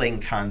defiling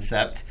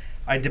concept,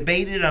 I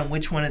debated on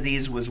which one of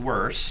these was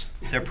worse.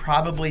 They're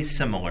probably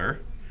similar.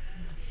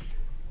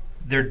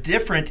 They're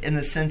different in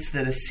the sense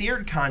that a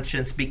seared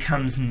conscience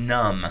becomes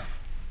numb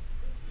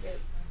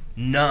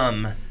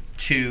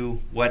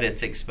to what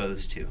it's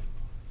exposed to.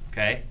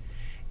 Okay?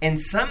 And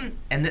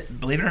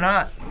believe it or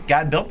not,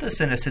 God built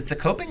this in us. It's a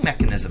coping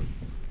mechanism.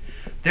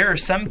 There are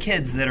some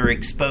kids that are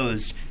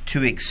exposed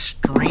to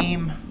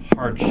extreme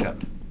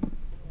hardship,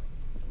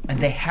 and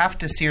they have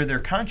to sear their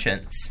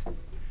conscience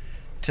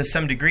to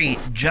some degree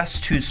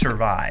just to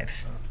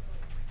survive.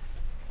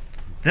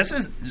 This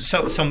is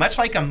so much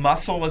like a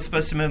muscle is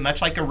supposed to move,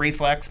 much like a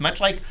reflex, much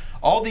like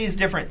all these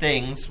different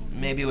things,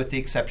 maybe with the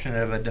exception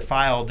of a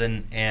defiled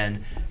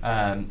and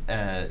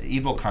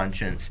evil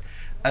conscience.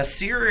 A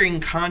searing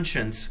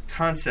conscience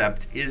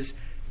concept is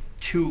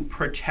to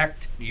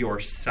protect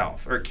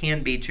yourself, or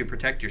can be to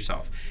protect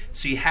yourself.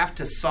 So you have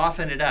to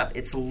soften it up.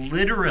 It's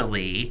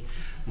literally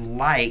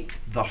like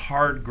the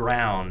hard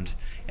ground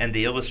and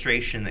the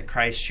illustration that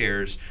Christ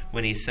shares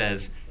when he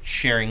says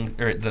sharing,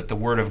 or that the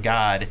word of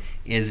God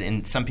is,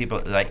 in some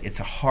people, like it's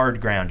a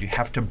hard ground. You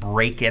have to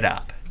break it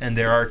up. And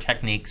there are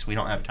techniques, we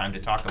don't have time to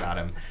talk about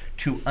them,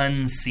 to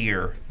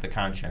unsear the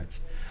conscience.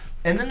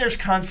 And then there's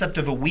concept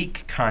of a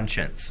weak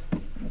conscience.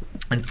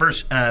 In 1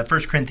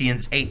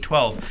 Corinthians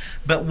 8:12,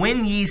 but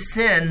when ye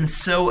sin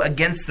so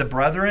against the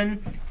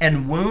brethren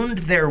and wound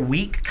their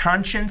weak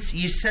conscience,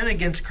 ye sin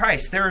against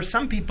Christ. There are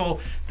some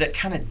people that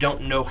kind of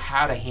don't know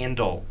how to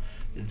handle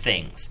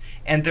things,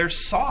 and they're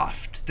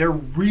soft. They're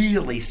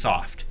really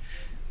soft.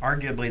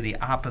 Arguably the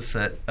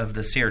opposite of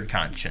the seared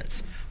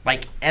conscience.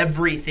 Like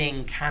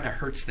everything kind of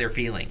hurts their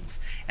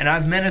feelings. And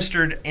I've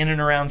ministered in and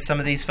around some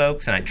of these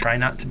folks, and I try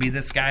not to be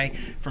this guy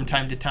from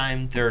time to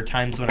time. There are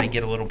times when I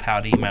get a little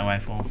pouty. My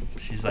wife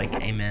she's like,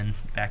 amen,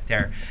 back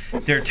there.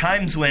 There are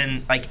times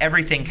when like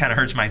everything kind of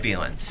hurts my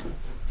feelings.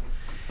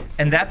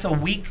 And that's a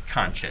weak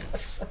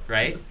conscience,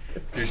 right?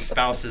 There's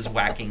spouses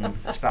whacking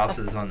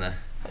spouses on the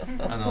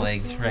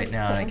legs right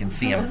now, and I can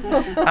see them.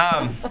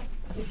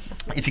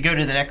 If you go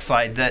to the next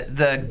slide,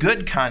 the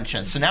good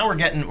conscience. So now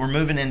we're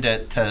moving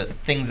into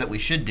things that we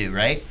should do,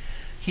 right?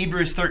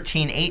 Hebrews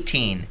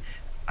 13:18.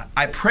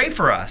 I pray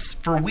for us,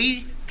 for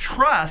we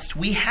trust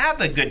we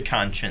have a good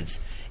conscience,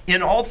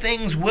 in all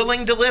things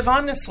willing to live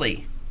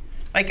honestly.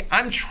 Like,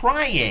 I'm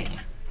trying.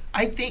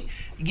 I think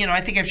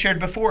I've shared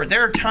before,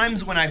 there are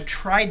times when I've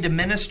tried to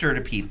minister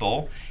to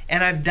people,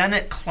 and I've done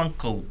it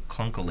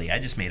clunkily. I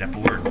just made up a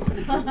word.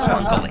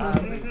 Clunkily.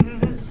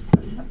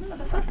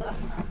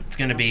 It's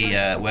going to be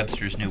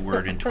Webster's new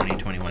word in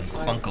 2021,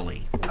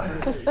 clunkily.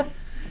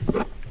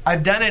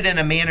 I've done it in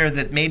a manner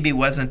that maybe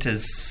wasn't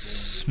as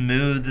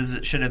smooth as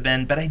it should have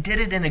been, but I did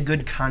it in a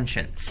good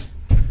conscience.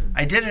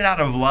 I did it out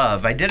of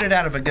love. I did it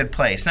out of a good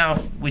place.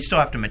 Now, we still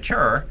have to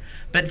mature,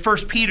 but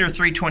 1 Peter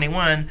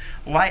 3:21,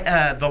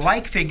 the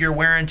like figure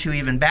whereunto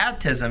even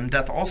baptism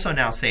doth also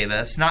now save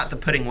us, not the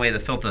putting away the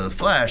filth of the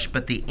flesh,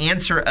 but the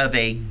answer of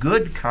a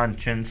good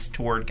conscience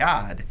toward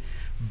God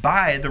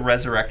by the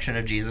resurrection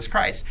of Jesus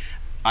Christ.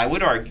 I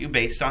would argue,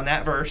 based on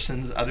that verse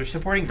and other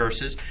supporting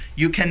verses,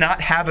 you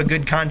cannot have a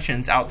good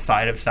conscience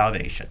outside of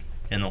salvation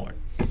in the Lord.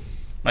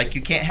 Like,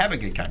 you can't have a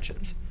good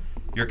conscience.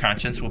 Your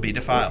conscience will be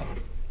defiled.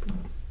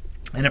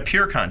 And a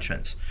pure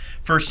conscience.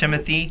 1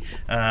 Timothy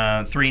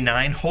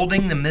 3:9,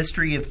 holding the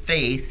mystery of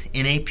faith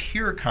in a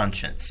pure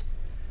conscience.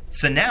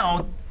 So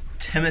now,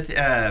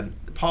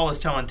 Paul is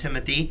telling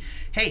Timothy,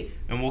 hey,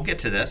 and we'll get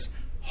to this,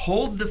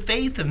 hold the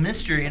faith of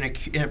mystery in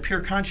a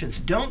pure conscience.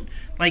 Don't,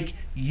 like,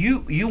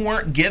 you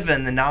weren't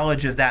given the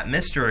knowledge of that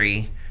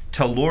mystery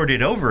to lord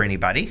it over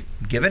anybody.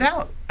 Give it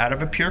out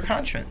of a pure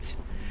conscience.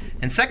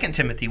 In 2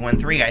 Timothy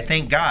 1:3, I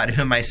thank God,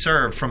 whom I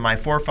serve from my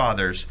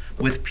forefathers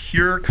with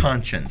pure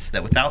conscience,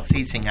 that without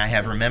ceasing I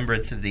have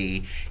remembrance of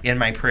thee in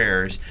my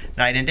prayers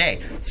night and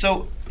day.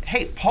 So,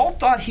 hey, Paul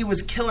thought he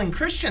was killing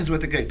Christians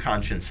with a good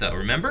conscience, though,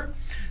 remember?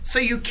 So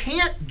you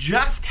can't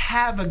just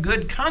have a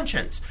good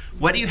conscience.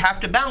 What do you have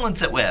to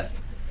balance it with?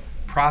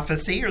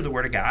 Prophecy, or the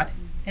Word of God,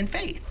 and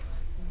faith.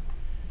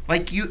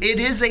 It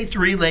is a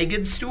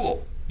three-legged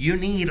stool. You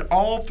need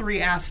all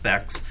three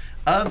aspects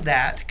of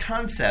that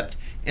concept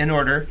in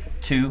order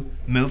to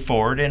move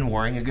forward in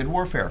warring a good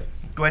warfare.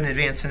 Go ahead and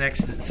advance the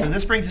next. So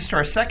this brings us to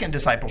our second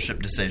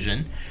discipleship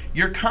decision.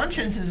 Your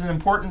conscience is an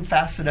important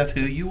facet of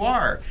who you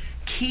are.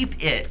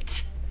 Keep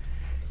it.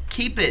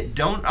 Keep it.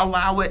 Don't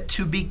allow it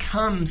to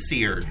become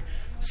seared.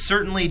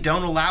 Certainly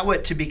don't allow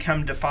it to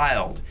become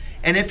defiled.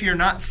 And if you're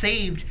not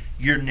saved,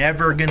 you're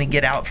never going to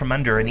get out from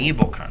under an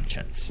evil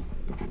conscience.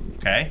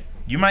 Okay?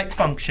 You might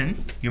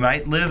function, you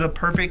might live a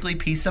perfectly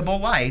peaceable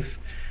life,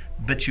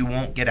 but you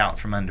won't get out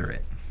from under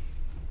it.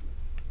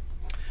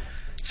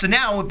 So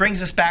now it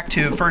brings us back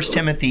to 1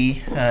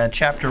 Timothy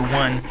chapter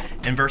 1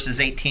 and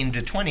verses 18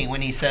 to 20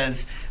 when he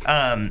says,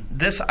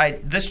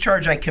 this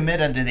charge I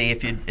commit unto thee,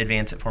 if you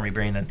advance it for me,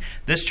 Brandon.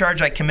 This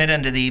charge I commit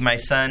unto thee, my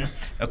son,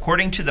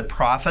 according to the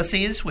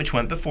prophecies which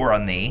went before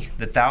on thee,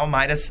 that thou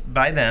mightest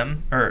by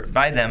them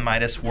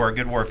mightest war a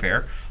good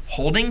warfare,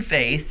 holding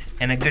faith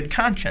and a good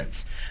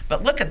conscience.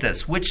 But look at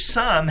this, which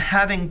some,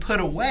 having put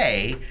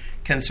away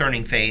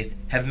concerning faith,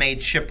 have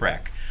made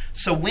shipwreck.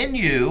 So when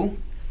you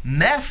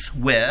mess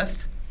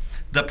with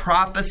the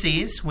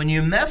prophecies, when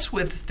you mess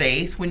with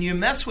faith, when you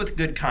mess with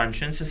good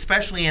conscience,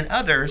 especially in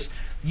others,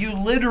 you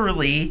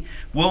literally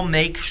will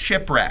make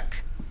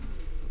shipwreck.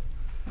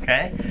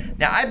 Okay?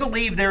 Now, I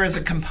believe there is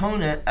a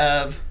component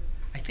of,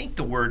 I think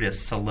the word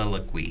is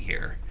soliloquy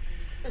here,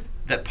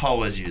 that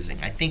Paul is using.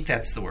 I think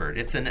that's the word.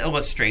 It's an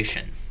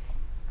illustration,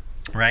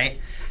 right?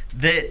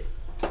 That,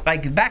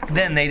 like, back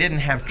then they didn't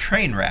have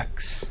train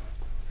wrecks,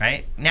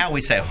 right? Now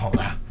we say, oh,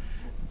 wow,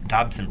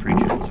 Dobson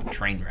preaching was a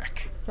train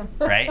wreck,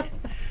 right?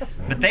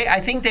 But I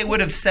think they would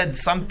have said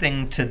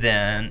something to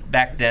them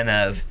back then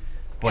of,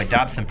 boy,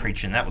 Dobson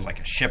preaching, that was like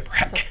a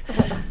shipwreck,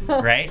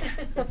 right?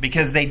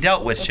 Because they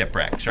dealt with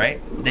shipwrecks, right?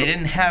 They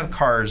didn't have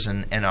cars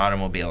and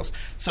automobiles.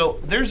 So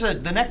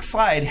the next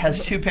slide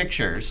has two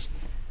pictures.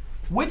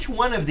 Which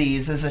one of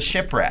these is a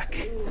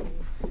shipwreck?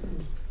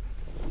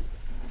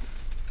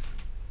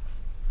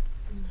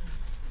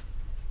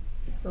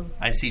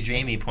 I see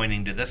Jamie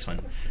pointing to this one.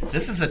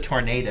 This is a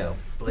tornado,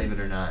 believe it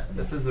or not.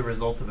 This is the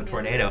result of a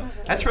tornado.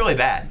 That's really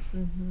bad.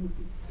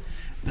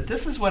 But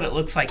this is what it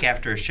looks like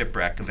after a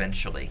shipwreck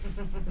eventually.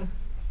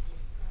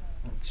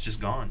 It's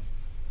just gone.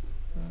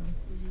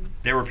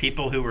 There were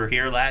people who were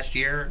here last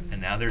year,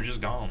 and now they're just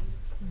gone.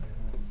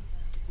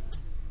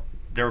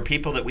 There were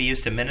people that we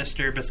used to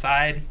minister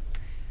beside.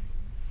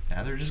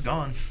 Now they're just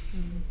gone.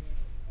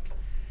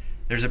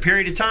 There's a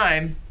period of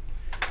time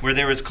where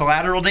there was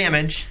collateral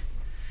damage.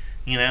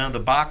 You know, the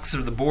box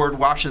or the board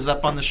washes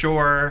up on the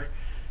shore.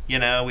 You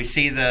know, we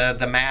see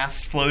the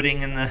mast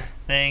floating in the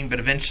thing, but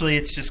eventually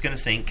it's just going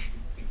to sink.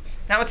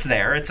 Now it's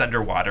there. It's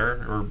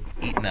underwater or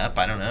eaten up.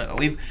 I don't know.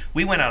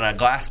 We went on a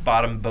glass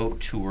bottom boat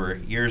tour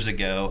years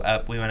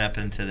ago. We went up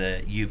into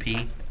the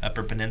UP,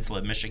 Upper Peninsula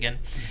of Michigan,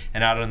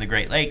 and out on the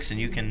Great Lakes, and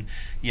you can,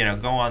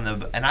 go on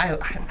the. And I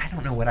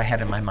don't know what I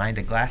had in my mind.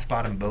 A glass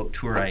bottom boat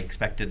tour. I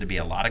expected to be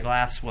a lot of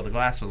glass. Well, the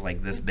glass was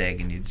like this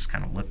big, and you just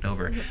kind of looked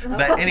over.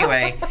 But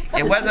anyway,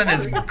 it wasn't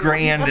as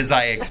grand as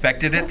I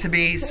expected it to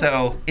be.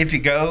 So if you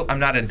go, I'm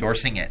not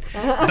endorsing it.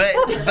 But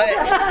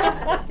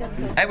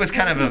it was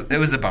it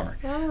was a bummer.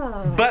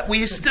 But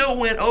we still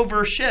went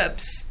over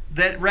ships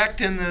that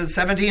wrecked in the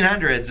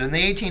 1700s and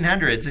the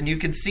 1800s, and you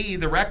can see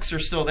the wrecks are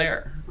still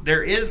there.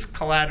 There is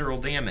collateral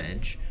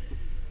damage.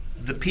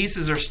 The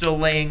pieces are still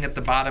laying at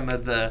the bottom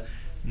of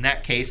in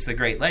that case, the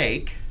Great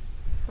Lake.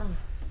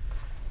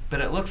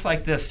 But it looks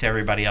like this to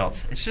everybody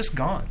else. It's just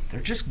gone. They're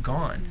just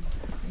gone.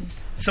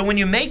 So when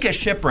you make a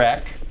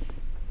shipwreck,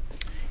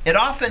 it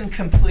often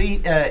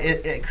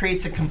it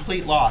creates a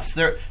complete loss.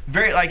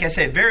 Like I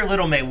said, very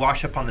little may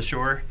wash up on the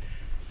shore.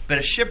 But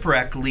a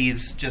shipwreck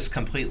leaves just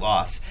complete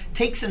loss.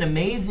 Takes an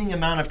amazing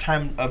amount of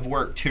time of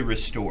work to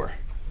restore.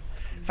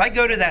 If I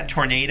go to that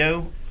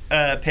tornado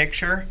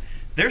picture,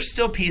 there's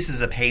still pieces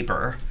of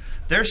paper.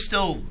 There's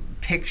still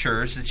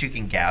pictures that you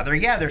can gather.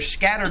 Yeah, they're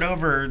scattered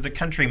over the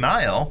country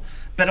mile,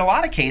 but in a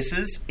lot of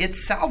cases,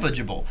 it's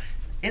salvageable.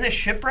 In a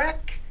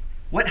shipwreck,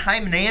 what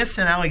Hymenaeus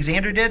and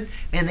Alexander did,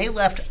 man, they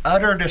left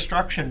utter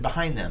destruction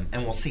behind them,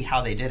 and we'll see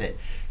how they did it,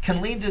 can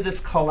lead to this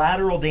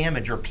collateral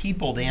damage or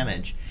people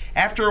damage.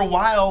 After a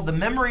while, the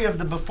memory of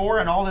the before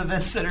and all the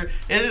events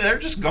they're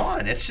just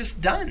gone. It's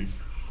just done.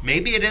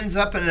 Maybe it ends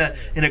up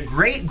in a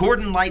great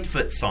Gordon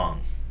Lightfoot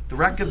song, The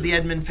Wreck of the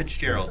Edmund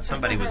Fitzgerald.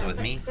 Somebody was with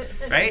me,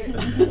 right?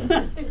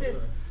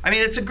 I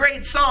mean, it's a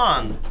great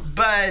song,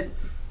 but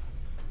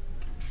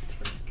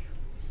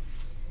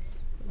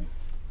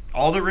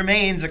all that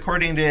remains,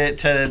 according to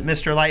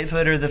Mr.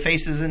 Lightfoot, are the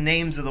faces and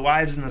names of the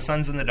wives and the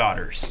sons and the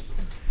daughters.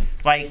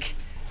 Like,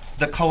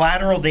 the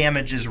collateral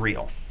damage is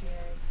real.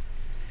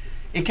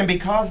 It can be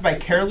caused by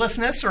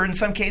carelessness or in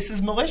some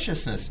cases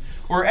maliciousness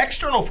or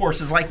external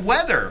forces like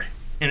weather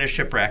in a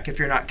shipwreck if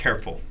you're not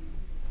careful.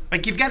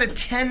 Like you've got to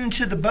tend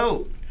to the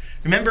boat.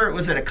 Remember, it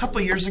was a couple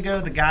years ago,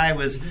 the guy in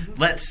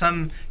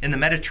the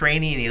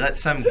Mediterranean, he let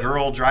some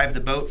girl drive the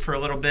boat for a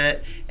little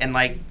bit and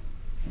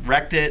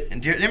wrecked it.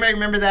 And do anybody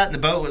remember that? And the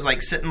boat was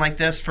like sitting like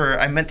this for,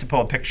 I meant to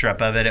pull a picture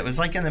up of it. It was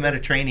like in the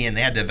Mediterranean.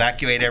 They had to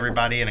evacuate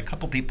everybody and a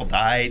couple people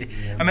died.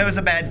 Yeah. I mean, it was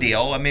a bad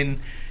deal. I mean,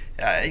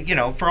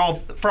 for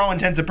all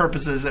intents and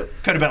purposes, it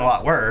could have been a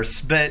lot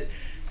worse. But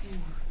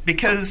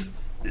because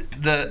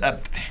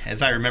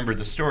as I remember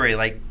the story,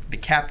 like the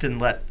captain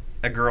let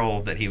a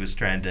girl that he was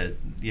trying to,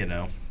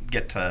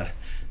 get to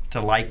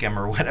like him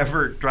or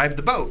whatever, drive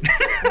the boat.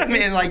 I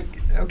mean, like,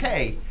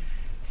 okay.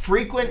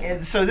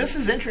 Frequent, so this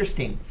is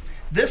interesting.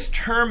 This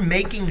term,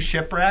 making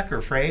shipwreck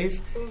or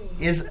phrase,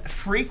 is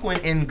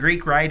frequent in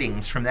Greek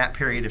writings from that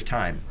period of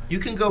time. You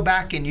can go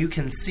back and you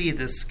can see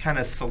this kind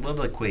of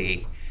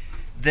soliloquy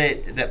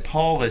that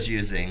Paul is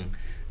using,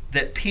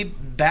 that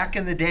back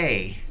in the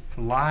day,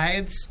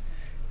 lives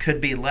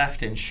could be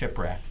left in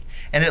shipwreck.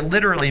 And it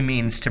literally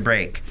means to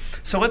break.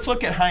 So let's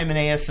look at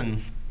Hymenaeus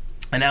and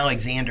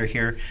Alexander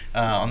here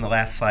on the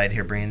last slide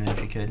here, Brandon,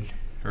 if you could,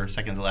 or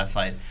second to the last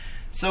slide.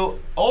 So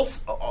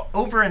also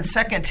over in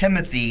 2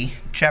 Timothy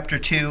chapter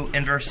 2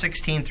 in verse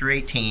 16 through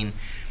 18,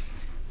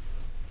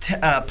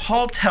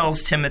 Paul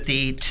tells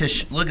Timothy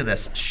to, look at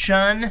this,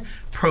 shun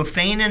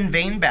profane and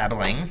vain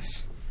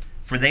babblings,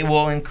 for they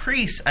will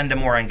increase unto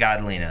more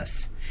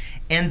ungodliness.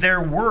 And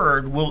their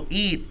word will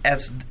eat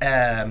as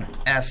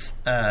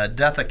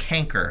doth a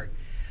canker,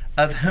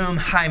 of whom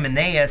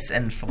Hymenaeus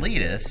and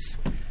Philetus,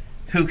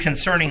 who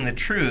concerning the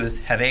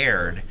truth have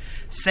erred,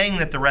 saying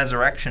that the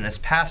resurrection is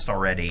past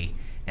already,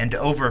 and to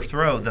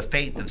overthrow the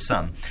faith of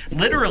some.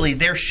 Literally,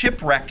 they're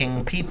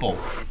shipwrecking people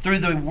through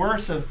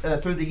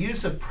the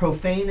use of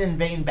profane and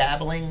vain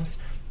babblings,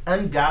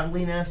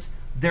 ungodliness.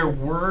 Their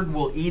word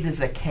will eat as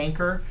a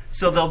canker,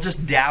 so they'll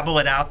just dabble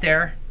it out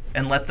there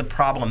and let the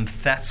problem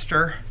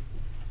fester.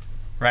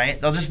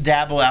 Right? They'll just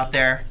dabble out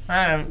there.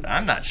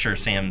 I'm not sure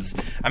Sam's...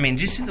 I mean,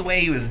 do you see the way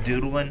he was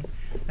doodling?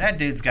 That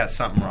dude's got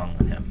something wrong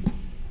with him.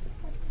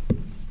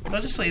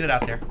 They'll just leave it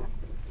out there.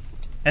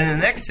 And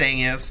the next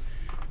thing is,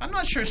 I'm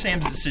not sure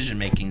Sam's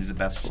decision-making is the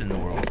best in the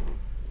world.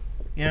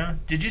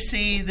 Did you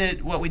see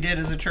that what we did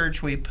as a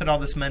church? We put all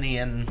this money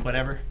in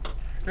whatever.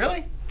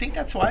 Really? Think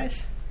that's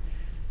wise?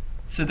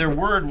 So their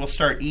word will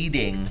start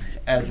eating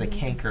as a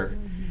canker.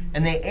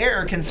 And they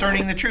err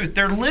concerning the truth.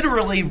 They're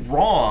literally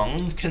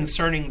wrong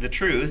concerning the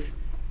truth.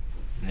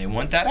 And they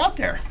want that out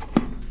there.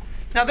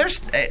 Now,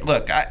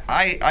 look,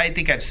 I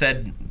think I've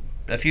said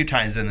a few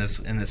times in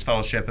this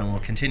fellowship, and will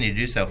continue to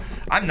do so,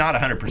 I'm not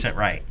 100%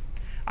 right.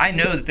 I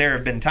know that there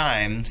have been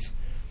times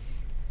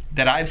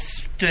that I've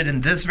stood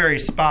in this very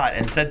spot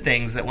and said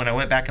things that when I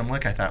went back and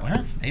looked, I thought,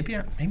 well, maybe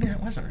that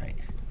wasn't right.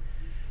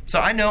 So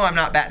I know I'm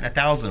not batting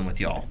 1,000 with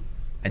y'all.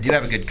 I do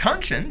have a good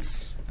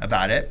conscience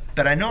about it,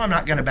 but I know I'm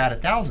not going to bat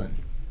 1,000.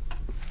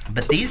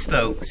 But these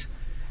folks,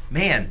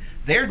 man,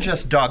 they're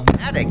just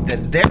dogmatic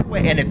that their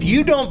way, and if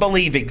you don't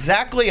believe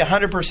exactly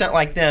 100%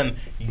 like them,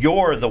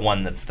 you're the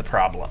one that's the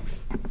problem.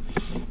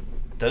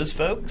 Those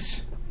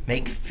folks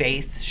make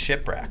faith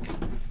shipwreck.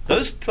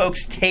 Those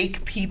folks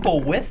take people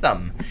with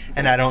them.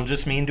 And I don't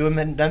just mean to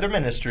another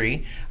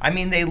ministry. I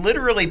mean, they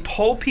literally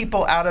pull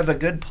people out of a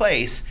good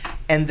place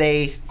and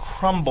they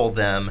crumble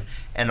them.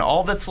 And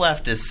all that's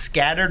left is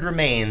scattered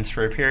remains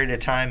for a period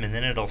of time, and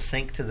then it'll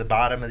sink to the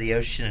bottom of the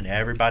ocean and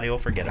everybody will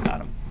forget about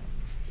them.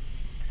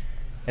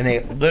 And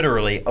they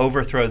literally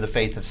overthrow the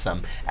faith of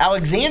some.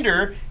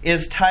 Alexander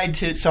is tied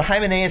to... So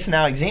Hymenaeus and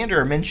Alexander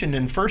are mentioned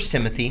in 1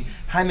 Timothy.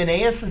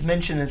 Hymenaeus is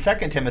mentioned in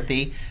 2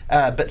 Timothy,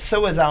 but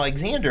so is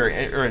Alexander,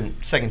 or in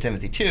 2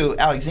 Timothy 2.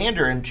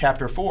 Alexander in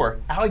chapter 4.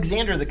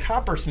 Alexander the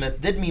coppersmith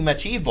did me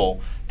much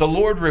evil. The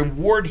Lord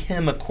reward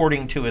him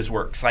according to his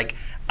works. Like,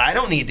 I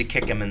don't need to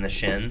kick him in the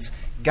shins.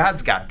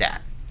 God's got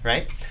that,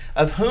 right?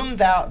 Of whom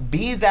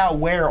thou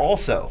ware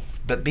also,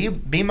 but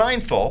be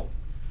mindful,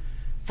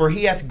 for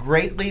he hath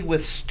greatly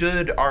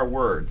withstood our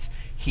words.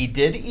 He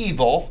did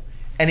evil,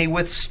 and he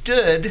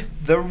withstood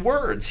the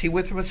words. He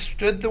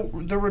withstood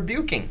the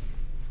rebuking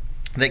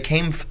that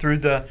came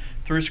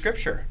through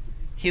Scripture.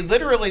 He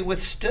literally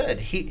withstood.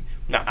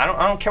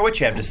 I don't care what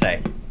you have to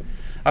say.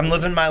 I'm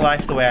living my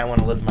life the way I want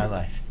to live my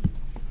life.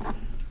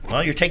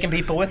 Well, you're taking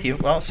people with you.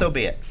 Well, so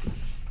be it.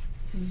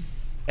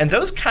 And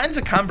those kinds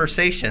of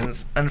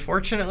conversations,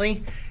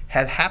 unfortunately,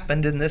 have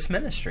happened in this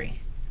ministry,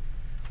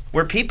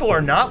 where people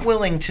are not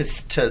willing to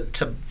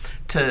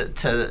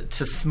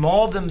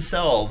small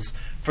themselves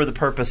for the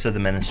purpose of the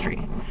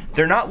ministry.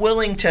 They're not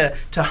willing to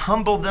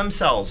humble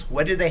themselves.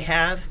 What do they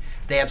have?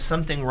 They have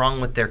something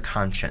wrong with their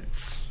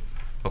conscience.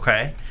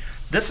 Okay?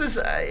 This is,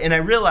 and I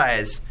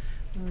realize,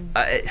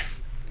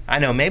 I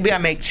know maybe I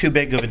make too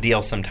big of a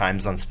deal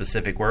sometimes on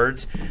specific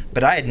words,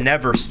 but I had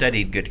never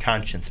studied good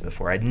conscience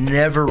before. I'd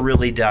never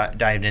really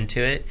dived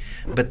into it.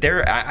 But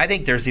I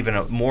think there's even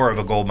more of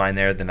a gold mine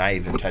there than I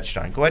even touched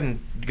on. Go ahead and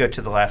go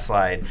to the last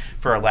slide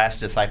for our last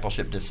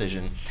discipleship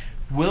decision.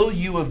 Will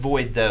you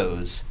avoid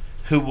those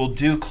who will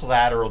do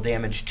collateral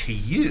damage to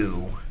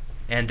you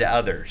and to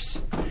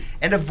others?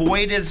 And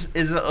avoid is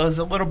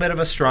a little bit of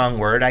a strong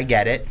word. I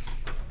get it.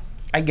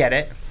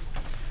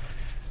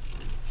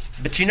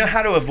 But you know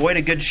how to avoid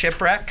a good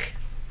shipwreck?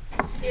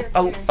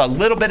 a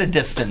little bit of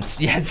distance.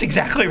 Yeah, it's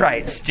exactly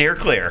right. Steer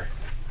clear.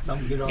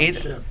 Don't get on the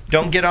ship.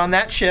 Don't get on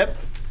that ship.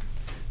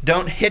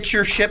 Don't hitch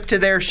your ship to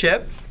their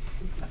ship.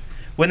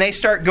 When they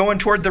start going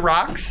toward the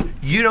rocks,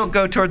 you don't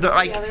go toward the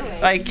other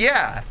way.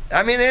 Yeah.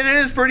 I mean, it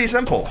is pretty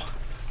simple.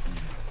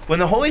 When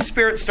the Holy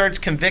Spirit starts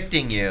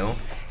convicting you,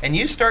 and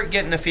you start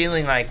getting a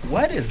feeling like,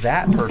 what is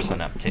that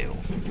person up to?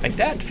 Like,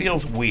 that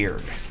feels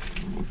weird.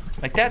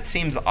 Like, that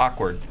seems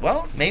awkward.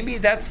 Well, maybe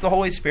that's the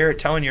Holy Spirit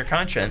telling your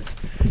conscience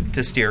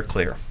to steer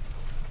clear.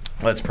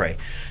 Let's pray.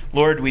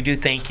 Lord, we do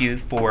thank you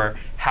for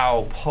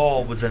how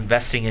Paul was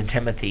investing in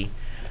Timothy,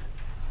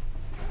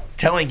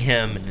 telling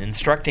him and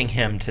instructing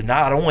him to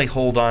not only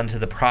hold on to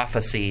the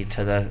prophecy,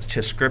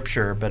 to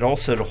Scripture, but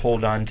also to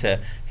hold on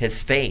to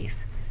his faith.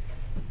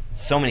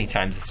 So many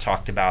times it's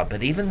talked about,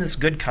 but even this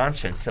good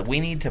conscience, that we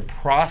need to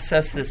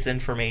process this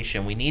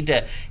information. We need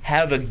to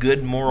have a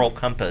good moral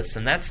compass,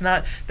 and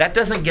that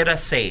doesn't get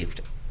us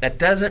saved. That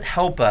doesn't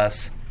help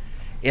us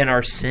in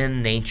our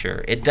sin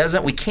nature.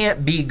 We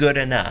can't be good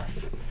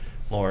enough,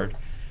 Lord.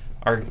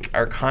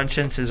 Our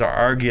consciences are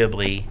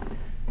arguably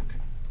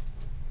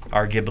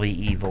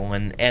evil,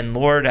 and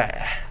Lord,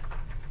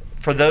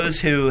 for those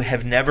who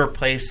have never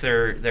placed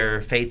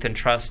their faith and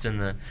trust in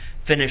the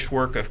finished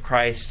work of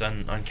Christ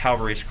on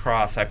Calvary's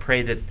cross, I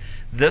pray that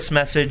this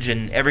message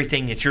and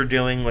everything that you're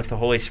doing with the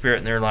Holy Spirit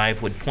in their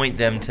life would point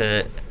them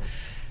to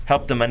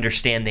help them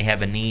understand they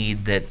have a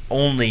need that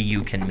only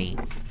you can meet.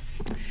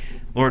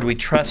 Lord, we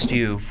trust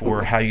you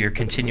for how you're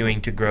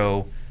continuing to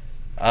grow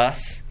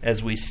us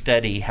as we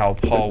study how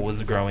Paul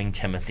was growing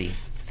Timothy.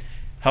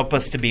 Help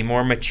us to be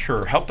more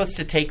mature. Help us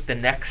to take the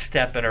next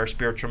step in our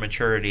spiritual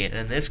maturity. And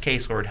in this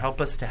case, Lord,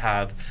 help us to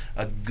have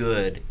a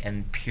good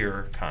and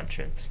pure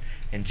conscience.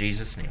 In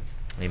Jesus' name,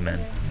 amen.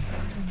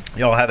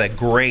 Y'all have a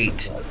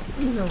great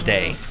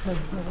day.